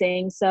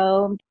amazing.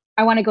 So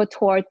I want to go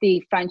toward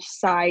the French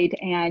side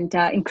and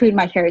include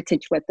my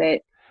heritage with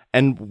it.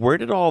 And where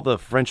did all the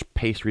French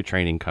pastry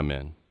training come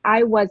in?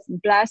 I was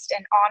blessed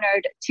and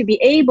honored to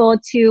be able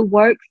to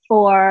work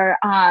for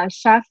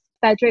Chef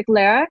Frederick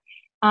Lair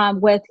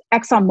with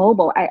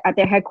ExxonMobil at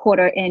their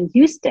headquarters in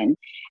Houston.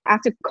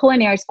 After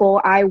culinary school,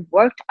 I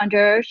worked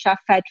under Chef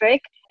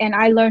Frederick, and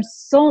I learned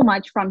so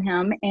much from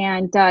him.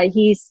 And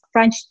he's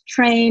French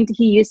trained.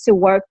 He used to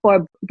work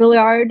for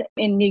Billiard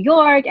in New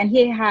York, and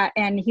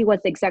he was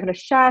executive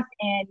chef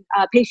and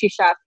pastry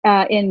chef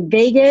in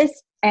Vegas.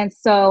 And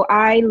so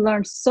I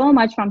learned so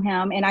much from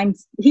him, and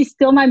he's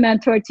still my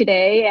mentor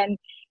today. And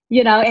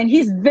and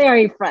he's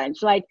very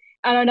French. Like,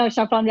 I don't know,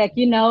 Chef Plum,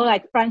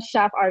 French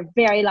chefs are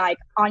very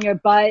on your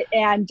butt,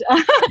 and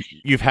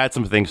you've had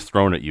some things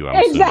thrown at you.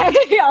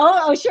 Exactly.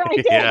 Oh, sure I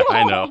did. Yeah,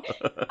 I know.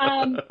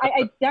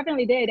 I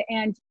definitely did.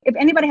 And if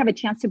anybody have a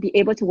chance to be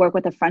able to work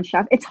with a French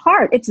chef, it's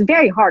hard. It's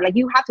very hard.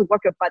 You have to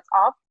work your butts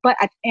off, but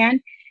at the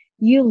end,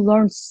 you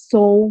learn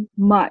so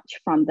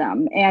much from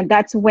them. And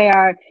that's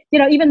where,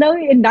 even though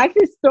a knife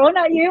is thrown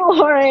at you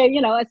or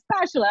a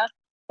spatula,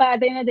 but at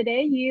the end of the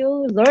day,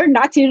 you learn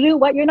not to do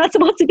what you're not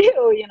supposed to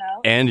do,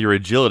 And your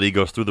agility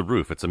goes through the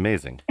roof. It's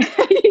amazing.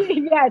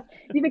 Yes,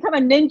 you become a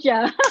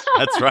ninja.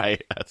 That's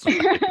right.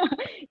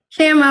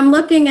 Kim, I'm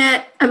looking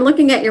at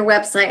your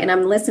website and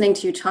I'm listening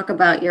to you talk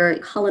about your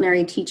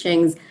culinary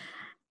teachings.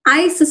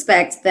 I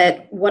suspect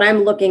that what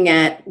I'm looking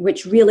at,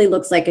 which really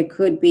looks like it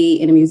could be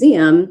in a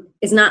museum,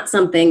 is not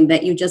something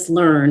that you just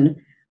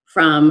learn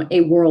from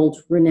a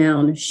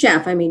world-renowned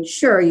chef. I mean,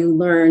 sure, you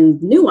learn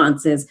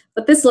nuances,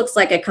 but this looks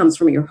like it comes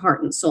from your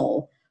heart and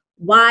soul.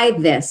 Why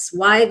this?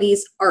 Why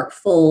these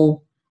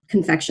artful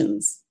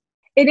confections?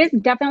 It is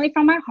definitely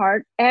from my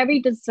heart.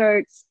 Every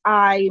desserts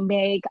I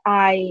make,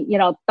 I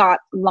thought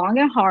long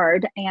and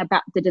hard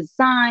about the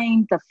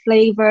design, the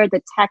flavor,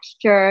 the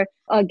texture.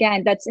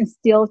 Again, that's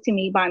instilled to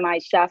me by my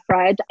chef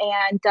Fred,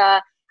 and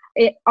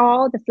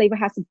the flavor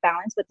has to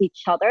balance with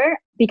each other,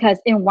 because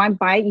in one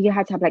bite you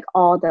have to have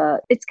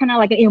it's kind of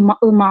like an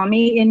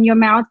umami in your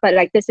mouth, but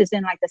this is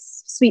in the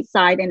sweet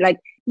side, and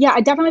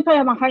I definitely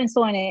put my heart and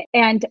soul in it.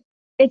 And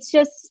it's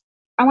just,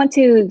 I want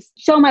to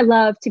show my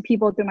love to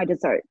people through my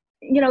dessert.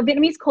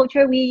 Vietnamese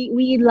culture,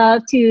 we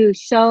love to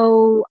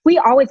show, we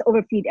always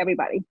overfeed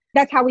everybody.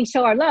 That's how we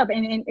show our love.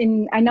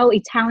 And I know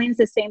Italians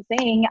the same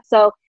thing.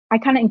 So I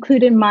kind of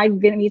included my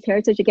Vietnamese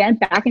heritage again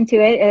back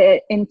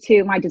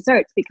into my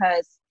desserts,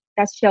 because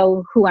that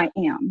shows who I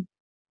am.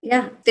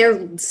 Yeah,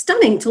 they're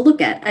stunning to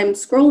look at. I'm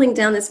scrolling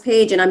down this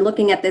page and I'm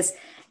looking at this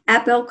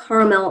apple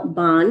caramel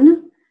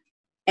bon.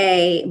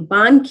 a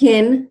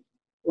bankin,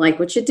 like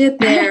what you did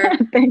there,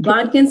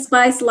 bankin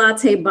spice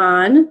latte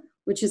ban,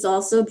 which is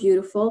also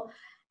beautiful.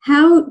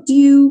 How do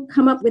you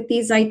come up with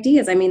these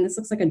ideas? I mean, this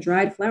looks like a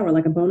dried flower,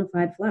 like a bona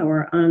fide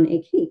flower on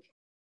a cake.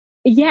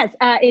 Yes,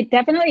 it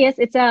definitely is.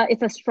 It's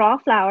a straw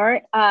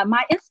flower.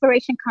 My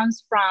inspiration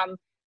comes from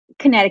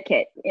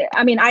Connecticut.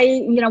 I mean,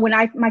 when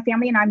my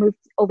family and I moved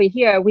over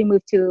here, we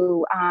moved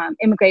to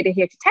immigrated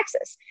here to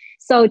Texas.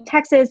 So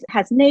Texas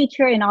has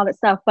nature and all that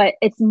stuff, but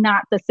it's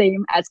not the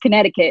same as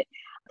Connecticut.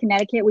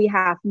 Connecticut, we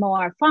have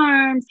more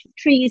farms,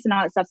 trees, and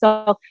all that stuff.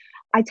 So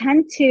I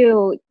tend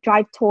to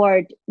drive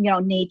toward,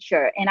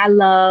 nature, and I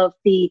love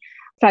the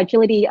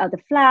fragility of the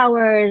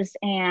flowers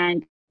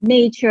and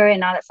nature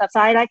and all that stuff. So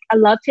I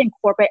love to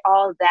incorporate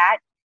all of that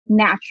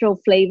natural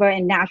flavor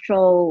and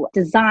natural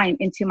design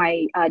into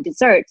my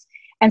desserts.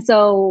 And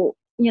so,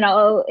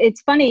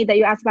 it's funny that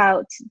you asked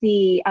about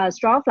the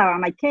straw flower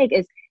on my cake.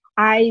 Is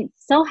I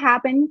so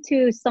happened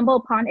to stumble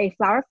upon a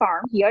flower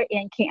farm here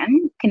in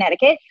Canton,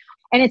 Connecticut,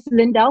 and it's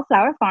Lindell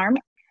Flower Farm.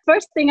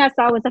 First thing I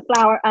saw was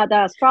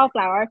the straw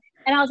flower.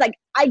 And I was like,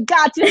 I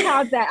got to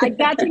have that. I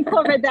got to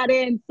incorporate that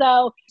in.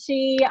 So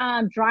she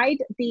dried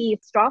the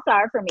straw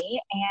flower for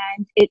me,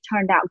 and it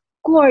turned out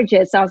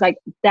gorgeous. So I was like,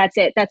 that's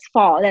it. That's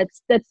fall.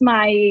 That's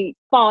my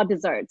fall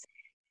desserts.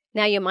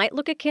 Now, you might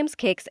look at Kim's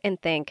cakes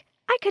and think,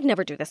 I could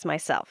never do this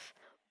myself.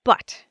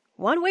 But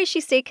one way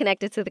she stayed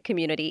connected to the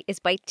community is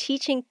by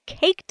teaching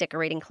cake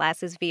decorating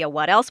classes via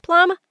what else,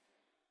 Plum?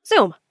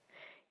 Zoom.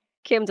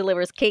 Kim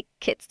delivers cake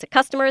kits to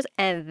customers,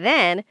 and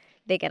then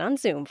they get on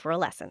Zoom for a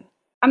lesson.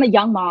 I'm a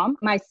young mom.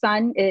 My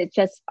son is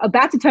just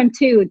about to turn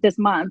 2 this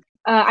month.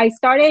 I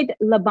started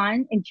Le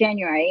Bon in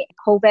January.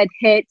 COVID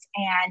hit,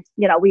 and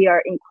we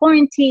are in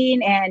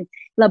quarantine, and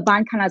Le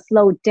Bon kind of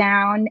slowed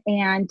down,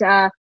 and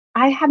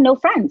I have no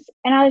friends.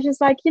 And I was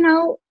just like,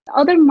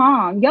 other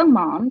young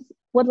moms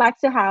would like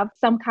to have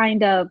some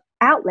kind of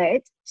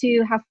outlet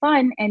to have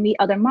fun and meet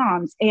other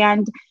moms.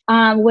 And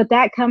with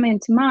that coming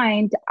to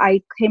mind,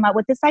 I came up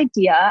with this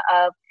idea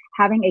of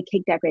having a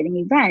cake decorating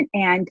event.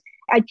 And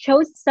I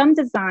chose some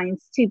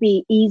designs to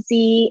be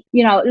easy.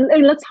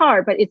 It looks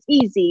hard, but it's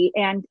easy.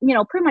 And,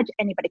 pretty much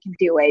anybody can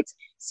do it.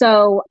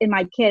 So in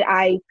my kit,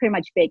 I pretty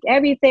much bake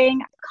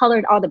everything,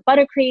 colored all the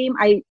buttercream.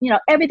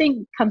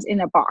 Everything comes in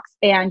a box.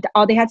 And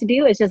all they have to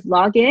do is just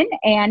log in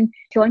and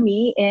join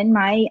me in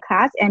my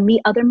class and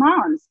meet other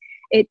moms.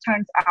 It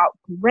turns out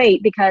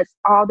great because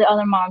all the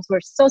other moms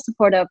were so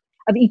supportive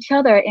of each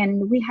other,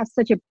 and we have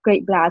such a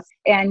great blast.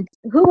 And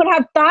who would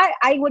have thought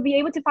I would be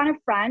able to find a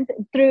friend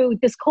through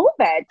this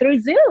COVID,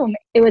 through Zoom?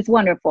 It was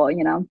wonderful,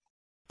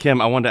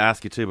 Kim, I wanted to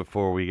ask you too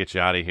before we get you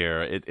out of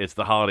here. It's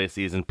the holiday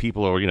season.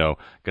 People are, going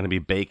to be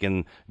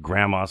baking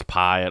grandma's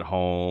pie at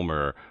home,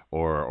 or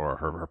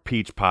her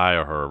peach pie,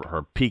 or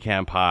her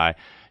pecan pie.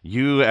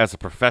 You, as a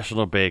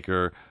professional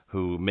baker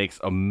who makes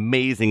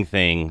amazing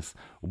things,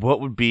 what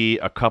would be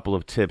a couple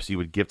of tips you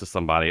would give to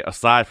somebody,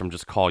 aside from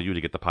just call you to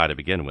get the pie to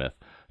begin with,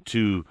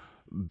 to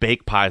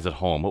bake pies at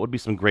home? What would be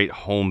some great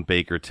home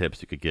baker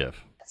tips you could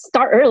give?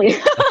 Start early.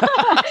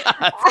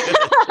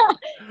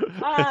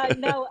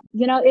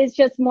 No, it's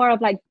just more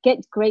of like,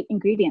 get great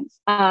ingredients.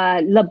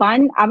 Le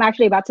Bon, I'm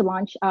actually about to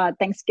launch a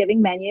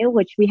Thanksgiving menu,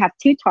 which we have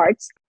 2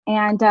 tarts.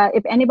 And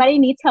if anybody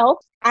needs help,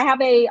 I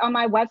have on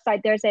my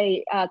website, there's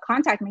a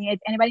contact me. If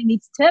anybody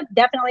needs tip,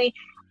 definitely,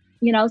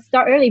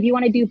 start early. If you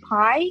want to do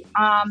pie,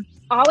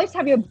 always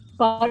have your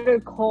butter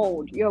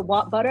cold, your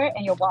butter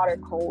and your water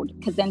cold,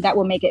 because then that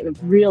will make it a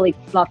really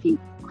fluffy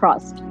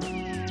crust.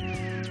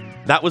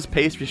 That was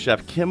pastry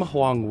chef Kim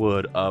Hwang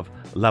Wood of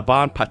La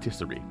Bon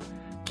Patisserie.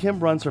 Kim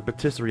runs her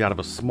patisserie out of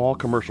a small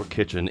commercial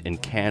kitchen in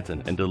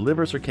Canton and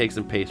delivers her cakes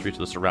and pastry to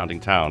the surrounding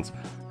towns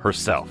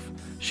herself.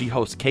 She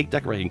hosts cake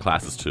decorating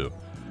classes too.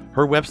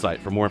 Her website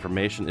for more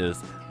information is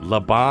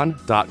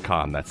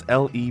lebon.com. That's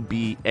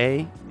LEBANH.com.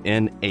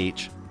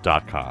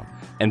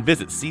 And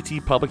visit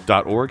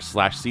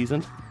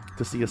ctpublic.org/seasoned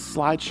to see a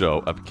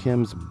slideshow of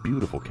Kim's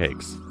beautiful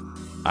cakes.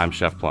 I'm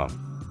Chef Plum.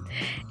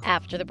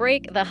 After the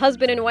break, the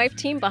husband and wife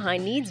team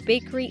behind Needs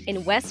Bakery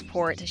in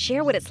Westport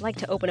share what it's like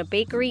to open a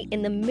bakery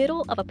in the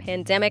middle of a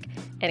pandemic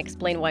and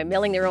explain why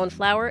milling their own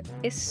flour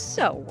is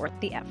so worth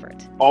the effort.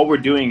 All we're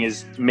doing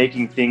is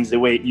making things the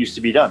way it used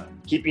to be done.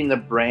 Keeping the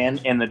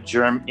brand and the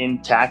germ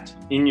intact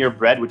in your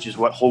bread, which is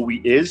what whole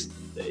wheat is.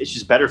 It's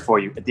just better for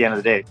you at the end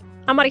of the day.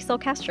 I'm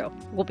Marisol Castro.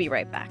 We'll be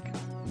right back.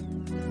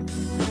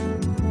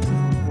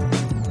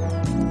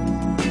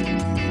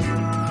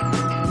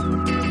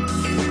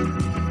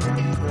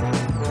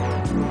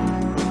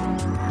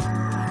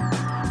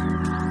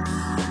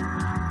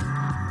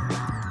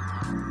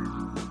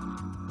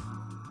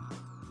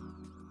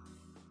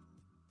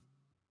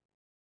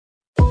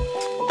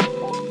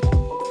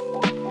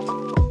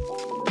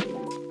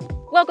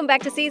 Welcome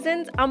back to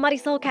Seasons. I'm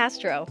Marisol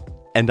Castro.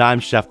 And I'm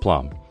Chef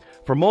Plum.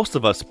 For most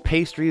of us,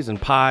 pastries and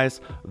pies,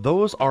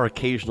 those are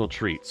occasional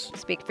treats.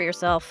 Speak for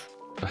yourself.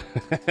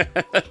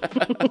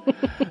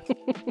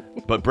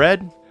 But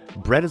bread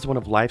is one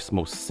of life's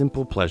most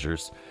simple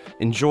pleasures,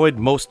 enjoyed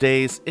most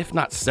days, if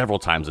not several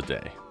times a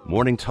day.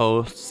 Morning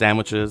toast,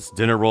 sandwiches,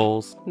 dinner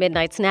rolls.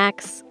 Midnight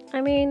snacks.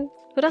 I mean,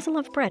 who doesn't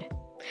love bread?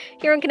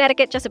 Here in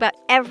Connecticut, just about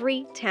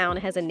every town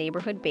has a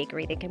neighborhood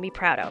bakery they can be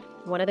proud of.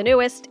 One of the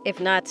newest, if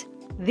not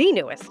the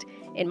newest,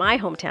 in my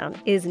hometown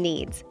is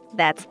Needs.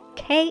 That's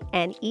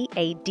Kneads.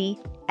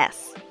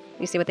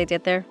 You see what they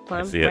did there,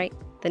 Plum? I see it. Right?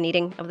 The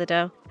kneading of the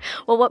dough.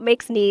 Well, what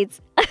makes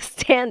Needs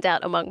stand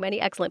out among many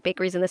excellent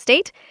bakeries in the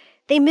state?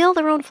 They mill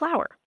their own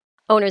flour.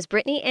 Owners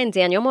Brittany and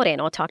Daniel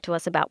Moreno talked to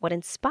us about what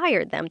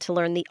inspired them to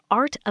learn the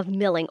art of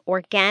milling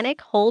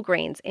organic whole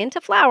grains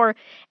into flour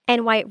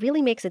and why it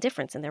really makes a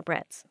difference in their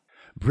breads.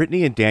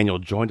 Brittany and Daniel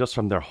joined us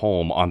from their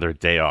home on their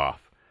day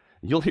off.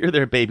 You'll hear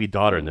their baby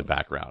daughter in the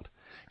background.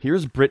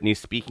 Here's Brittany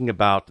speaking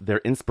about their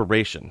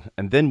inspiration,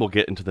 and then we'll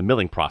get into the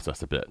milling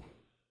process a bit.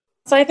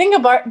 So I think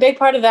a big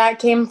part of that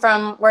came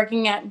from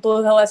working at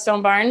Blue Hill at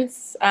Stone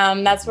Barns.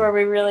 That's where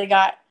we really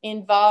got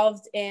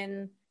involved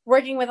in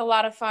working with a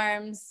lot of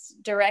farms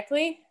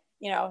directly.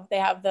 You know, they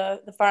have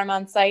the farm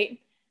on site,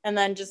 and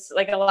then just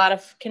like a lot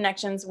of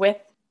connections with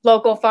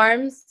local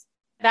farms.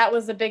 That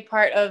was a big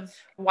part of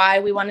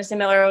why we wanted to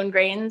mill our own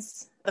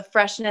grains. The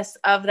freshness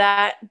of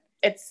that.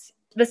 It's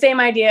the same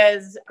idea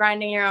as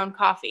grinding your own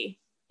coffee.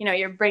 You know,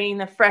 you're bringing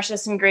the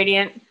freshest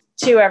ingredient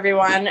to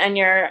everyone, and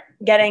you're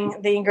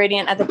getting the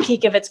ingredient at the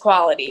peak of its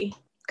quality.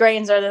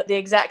 Grains are the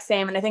exact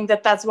same. And I think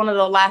that that's one of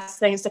the last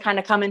things to kind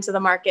of come into the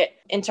market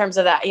in terms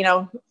of that. You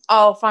know,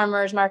 all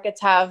farmers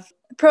markets have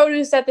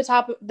produce at the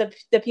top,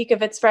 the peak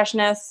of its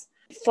freshness.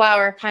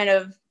 Flour kind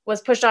of was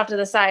pushed off to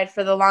the side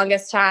for the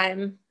longest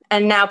time.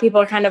 And now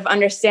people are kind of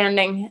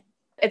understanding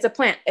it's a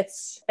plant.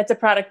 It's a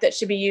product that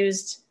should be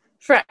used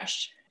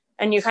fresh.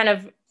 And you kind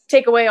of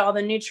take away all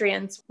the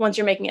nutrients once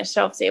you're making it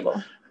shelf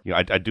stable. You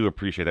know, I do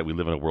appreciate that we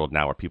live in a world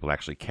now where people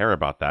actually care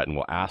about that and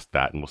will ask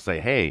that and will say,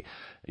 hey,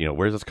 you know,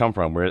 where does this come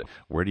from?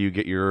 Where do you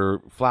get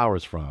your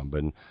flours from?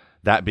 And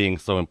that being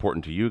so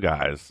important to you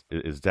guys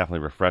is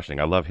definitely refreshing.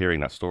 I love hearing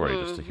that story,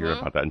 just to hear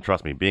about that. And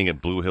trust me, being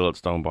at Blue Hill at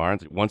Stone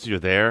Barns, once you're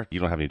there, you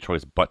don't have any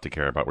choice but to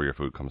care about where your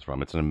food comes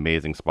from. It's an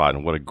amazing spot,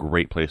 and what a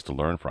great place to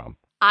learn from.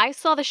 I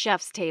saw the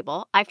chef's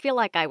table. I feel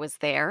like I was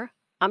there.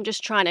 I'm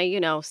just trying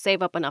to,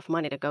 save up enough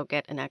money to go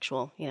get an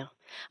actual,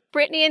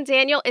 Brittany and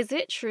Daniel, is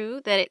it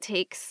true that it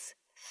takes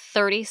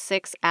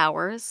 36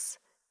 hours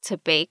to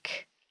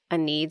bake a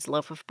Needs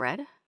loaf of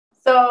bread?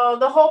 So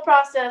the whole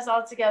process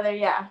altogether,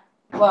 yeah.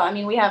 Well, I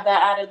mean, we have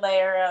that added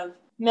layer of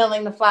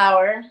milling the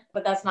flour,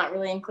 but that's not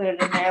really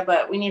included in there.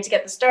 But we need to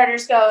get the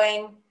starters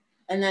going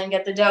and then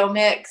get the dough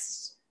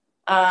mixed.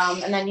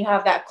 And then you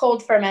have that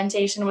cold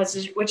fermentation, which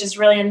is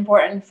really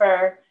important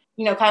for,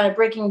 kind of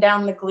breaking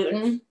down the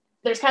gluten.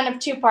 There's kind of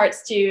two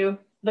parts to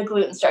the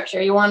gluten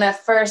structure. You want to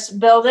first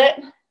build it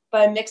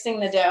by mixing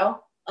the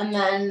dough, and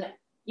then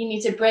you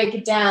need to break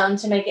it down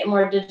to make it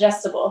more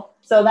digestible.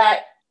 So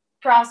that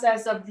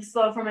process of the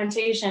slow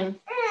fermentation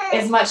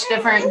is much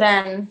different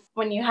than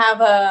when you have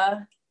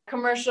a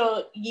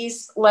commercial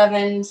yeast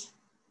leavened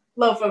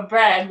loaf of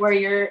bread where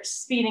you're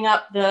speeding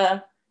up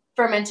the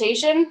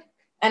fermentation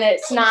and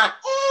it's not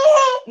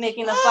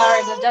making the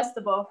flour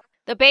digestible.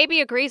 The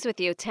baby agrees with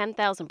you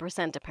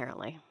 10,000%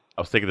 apparently.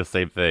 I was thinking the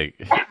same thing.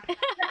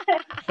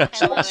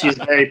 She's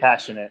very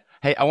passionate.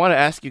 Hey, I want to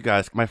ask you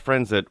guys, my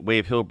friends at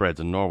Wave Hill Breads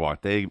in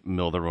Norwalk, they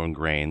mill their own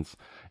grains,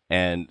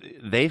 and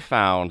they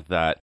found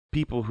that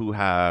people who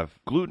have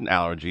gluten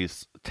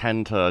allergies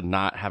tend to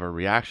not have a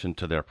reaction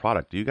to their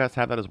product. Do you guys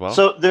have that as well?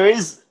 So there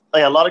is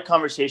a lot of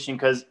conversation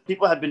because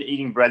people have been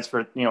eating breads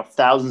for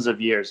thousands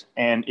of years.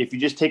 And if you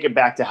just take it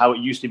back to how it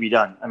used to be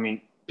done, I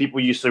mean, people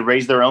used to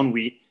raise their own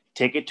wheat,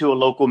 take it to a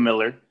local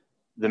miller.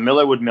 The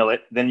miller would mill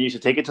it. Then you used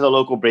to take it to the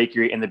local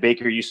bakery, and the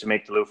bakery used to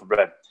make the loaf of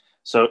bread.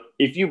 So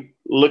if you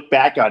look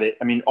back at it,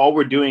 I mean, all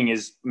we're doing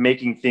is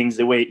making things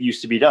the way it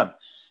used to be done.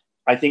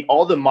 I think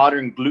all the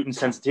modern gluten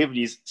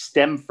sensitivities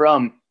stem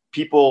from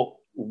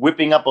people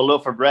whipping up a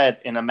loaf of bread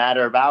in a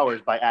matter of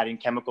hours by adding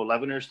chemical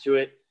leaveners to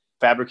it,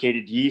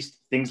 fabricated yeast,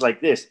 things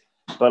like this.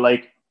 But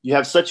you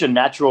have such a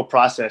natural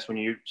process when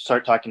you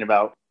start talking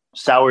about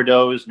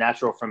sourdoughs,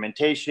 natural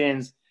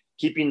fermentations,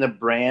 keeping the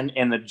bran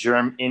and the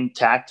germ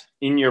intact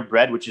in your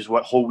bread, which is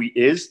what whole wheat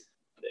is.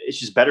 It's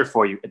just better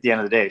for you at the end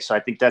of the day. So I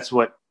think that's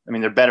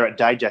they're better at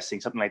digesting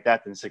something like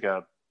that than it's like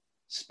a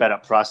sped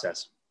up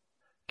process.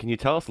 Can you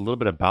tell us a little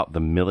bit about the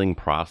milling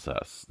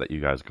process that you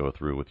guys go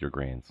through with your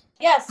grains?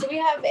 Yeah, so we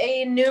have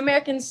a New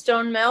American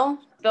Stone Mill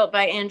built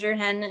by Andrew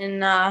Henn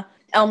in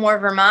Elmore,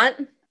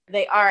 Vermont.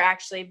 They are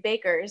actually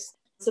bakers.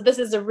 So this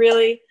is a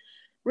really,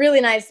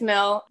 really nice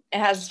mill. It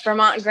has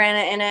Vermont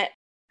granite in it.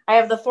 I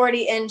have the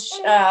 40-inch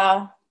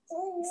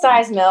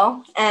size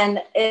mill,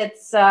 and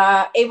it's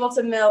able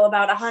to mill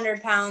about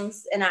 100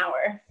 pounds an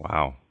hour.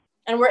 Wow.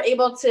 And we're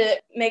able to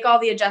make all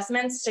the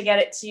adjustments to get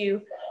it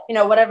to,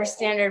 whatever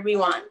standard we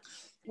want.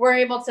 We're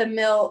able to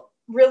mill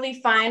really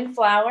fine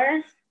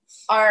flour.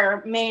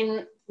 Our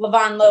main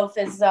Levant loaf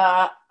is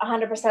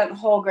 100%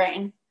 whole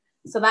grain.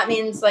 So that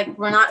means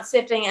we're not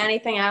sifting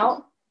anything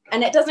out.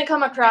 And it doesn't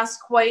come across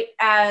quite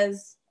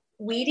as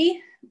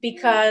weedy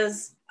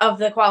because of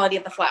the quality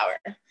of the flour.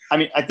 I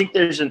mean, I think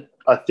there's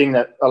a thing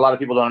that a lot of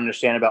people don't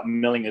understand about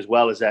milling as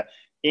well is that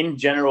in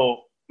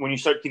general, when you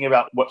start thinking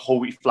about what whole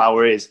wheat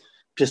flour is,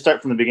 to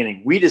start from the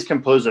beginning, wheat is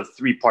composed of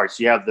three parts.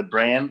 You have the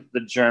bran,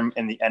 the germ,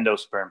 and the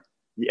endosperm.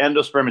 The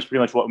endosperm is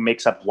pretty much what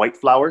makes up white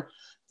flour.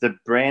 The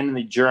bran and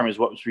the germ is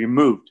what was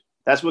removed.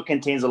 That's what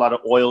contains a lot of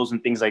oils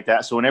and things like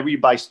that. So whenever you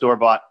buy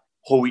store-bought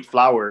whole wheat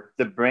flour,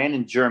 the bran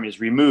and germ is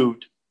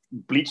removed,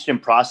 bleached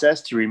and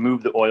processed to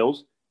remove the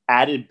oils,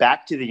 added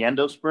back to the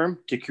endosperm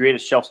to create a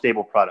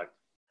shelf-stable product.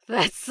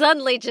 That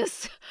suddenly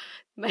just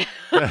made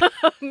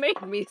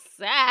me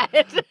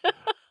sad.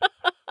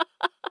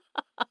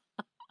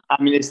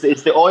 I mean, it's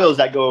the oils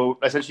that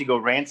essentially go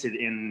rancid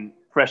in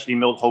freshly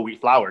milled whole wheat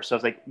flour. So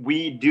it's like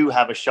we do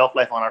have a shelf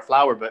life on our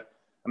flour, but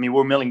I mean,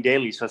 we're milling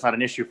daily, so it's not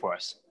an issue for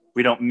us.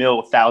 We don't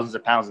mill thousands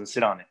of pounds and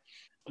sit on it.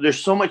 There's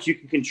so much you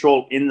can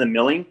control in the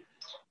milling,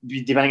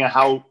 depending on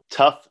how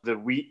tough the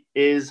wheat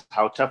is,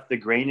 how tough the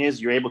grain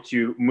is. You're able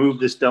to move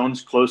the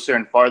stones closer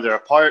and farther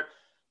apart.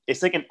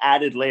 It's like an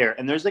added layer.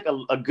 And there's like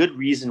a good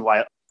reason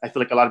why I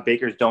feel like a lot of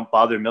bakers don't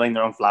bother milling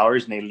their own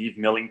flours and they leave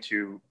milling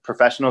to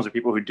professionals or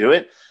people who do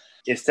it.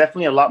 It's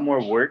definitely a lot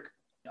more work.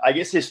 I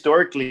guess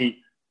historically,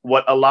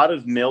 what a lot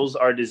of mills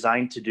are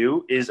designed to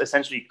do is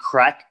essentially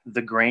crack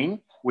the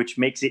grain, which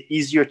makes it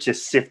easier to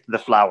sift the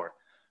flour.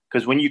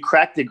 Because when you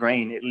crack the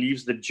grain, it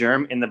leaves the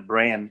germ and the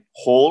bran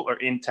whole or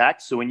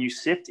intact. So when you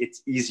sift,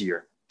 it's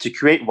easier to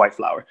create white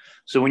flour.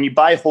 So when you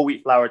buy whole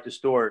wheat flour at the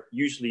store,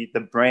 usually the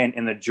bran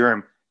and the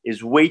germ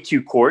is way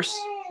too coarse,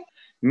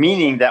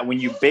 meaning that when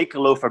you bake a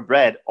loaf of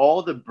bread,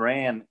 all the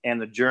bran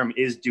and the germ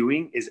is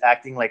doing is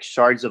acting like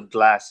shards of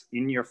glass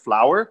in your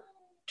flour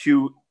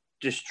to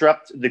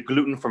disrupt the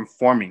gluten from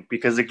forming,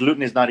 because the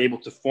gluten is not able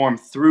to form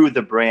through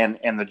the bran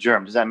and the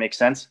germ. Does that make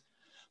sense?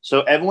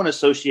 So everyone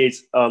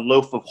associates a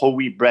loaf of whole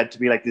wheat bread to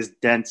be like this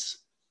dense,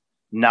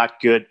 not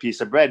good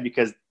piece of bread,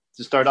 because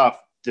to start off,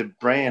 the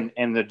bran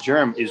and the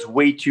germ is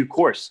way too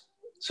coarse.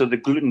 So the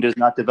gluten does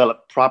not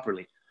develop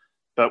properly.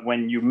 But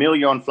when you mill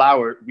your own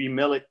flour, we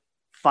mill it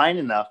fine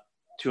enough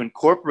to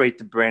incorporate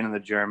the bran and the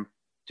germ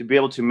to be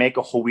able to make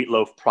a whole wheat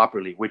loaf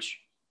properly, which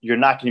you're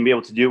not going to be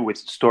able to do with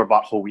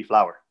store-bought whole wheat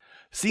flour.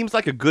 Seems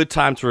like a good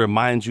time to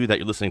remind you that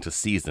you're listening to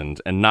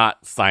Seasoned and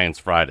not Science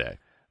Friday.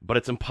 But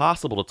it's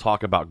impossible to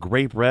talk about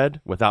great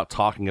bread without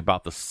talking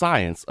about the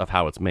science of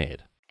how it's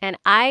made. And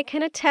I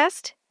can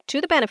attest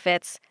to the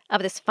benefits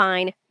of this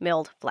fine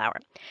milled flour.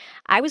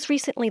 I was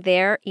recently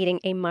there eating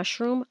a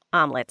mushroom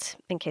omelet.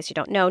 In case you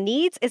don't know,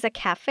 Needs is a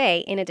cafe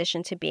in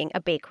addition to being a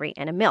bakery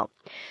and a mill.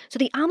 So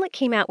the omelet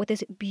came out with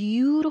this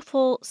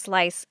beautiful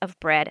slice of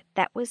bread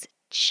that was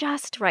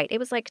just right. It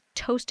was like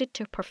toasted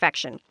to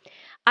perfection.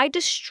 I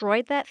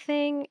destroyed that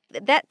thing.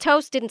 That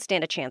toast didn't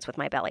stand a chance with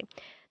my belly.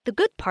 The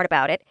good part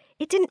about it,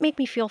 it didn't make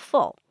me feel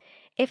full.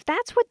 If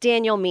that's what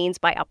Daniel means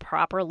by a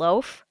proper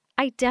loaf,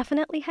 I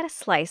definitely had a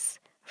slice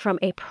from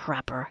a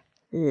proper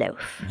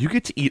loaf. You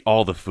get to eat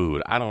all the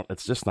food.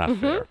 It's just not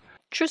fair.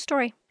 True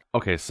story.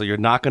 Okay, so you're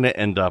not going to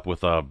end up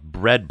with a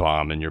bread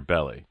bomb in your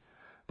belly.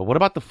 But what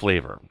about the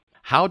flavor?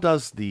 How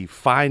does the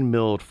fine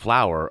milled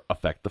flour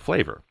affect the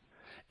flavor?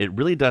 It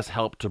really does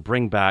help to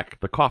bring back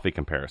the coffee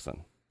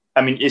comparison.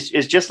 I mean, it's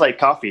just like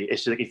coffee.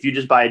 It's just like if you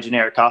just buy a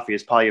generic coffee,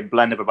 it's probably a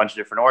blend of a bunch of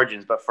different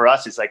origins. But for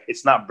us, it's like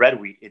it's not bread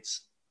wheat.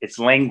 It's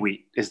lang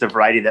wheat is the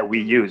variety that we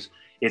use.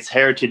 It's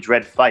Heritage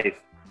Red Fife.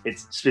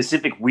 It's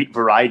specific wheat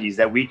varieties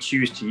that we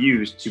choose to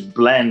use to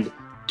blend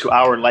to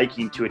our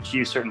liking to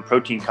achieve certain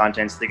protein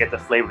contents to get the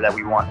flavor that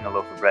we want in a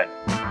loaf of bread.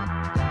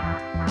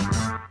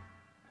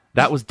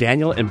 That was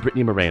Daniel and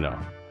Brittany Moreno,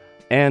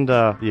 and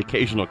the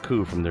occasional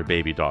coo from their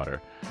baby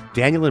daughter.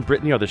 Daniel and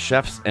Brittany are the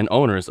chefs and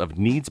owners of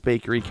Needs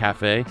Bakery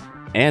Cafe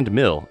and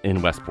Mill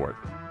in Westport.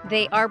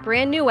 They are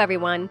brand new,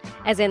 everyone,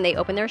 as in they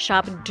opened their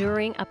shop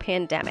during a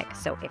pandemic.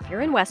 So if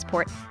you're in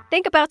Westport,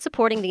 think about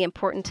supporting the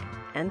important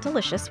and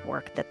delicious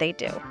work that they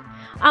do.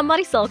 I'm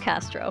Marisol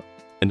Castro.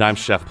 And I'm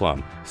Chef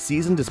Plum.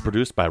 Seasoned is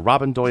produced by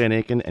Robin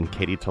Doyen-Aiken and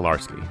Katie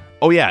Tolarski.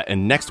 Oh yeah,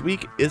 and next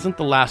week isn't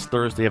the last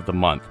Thursday of the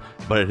month,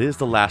 but it is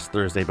the last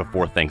Thursday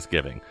before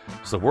Thanksgiving.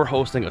 So we're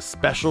hosting a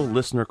special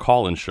listener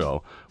call-in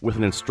show with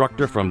an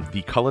instructor from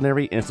the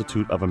Culinary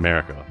Institute of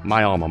America,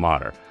 my alma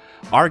mater.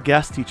 Our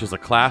guest teaches a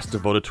class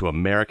devoted to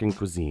American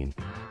cuisine.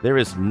 There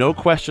is no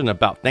question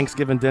about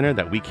Thanksgiving dinner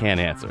that we can't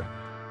answer.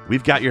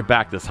 We've got your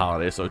back this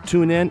holiday, so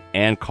tune in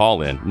and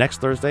call in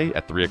next Thursday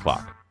at 3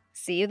 o'clock.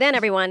 See you then,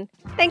 everyone.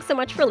 Thanks so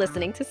much for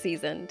listening to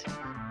Seasoned.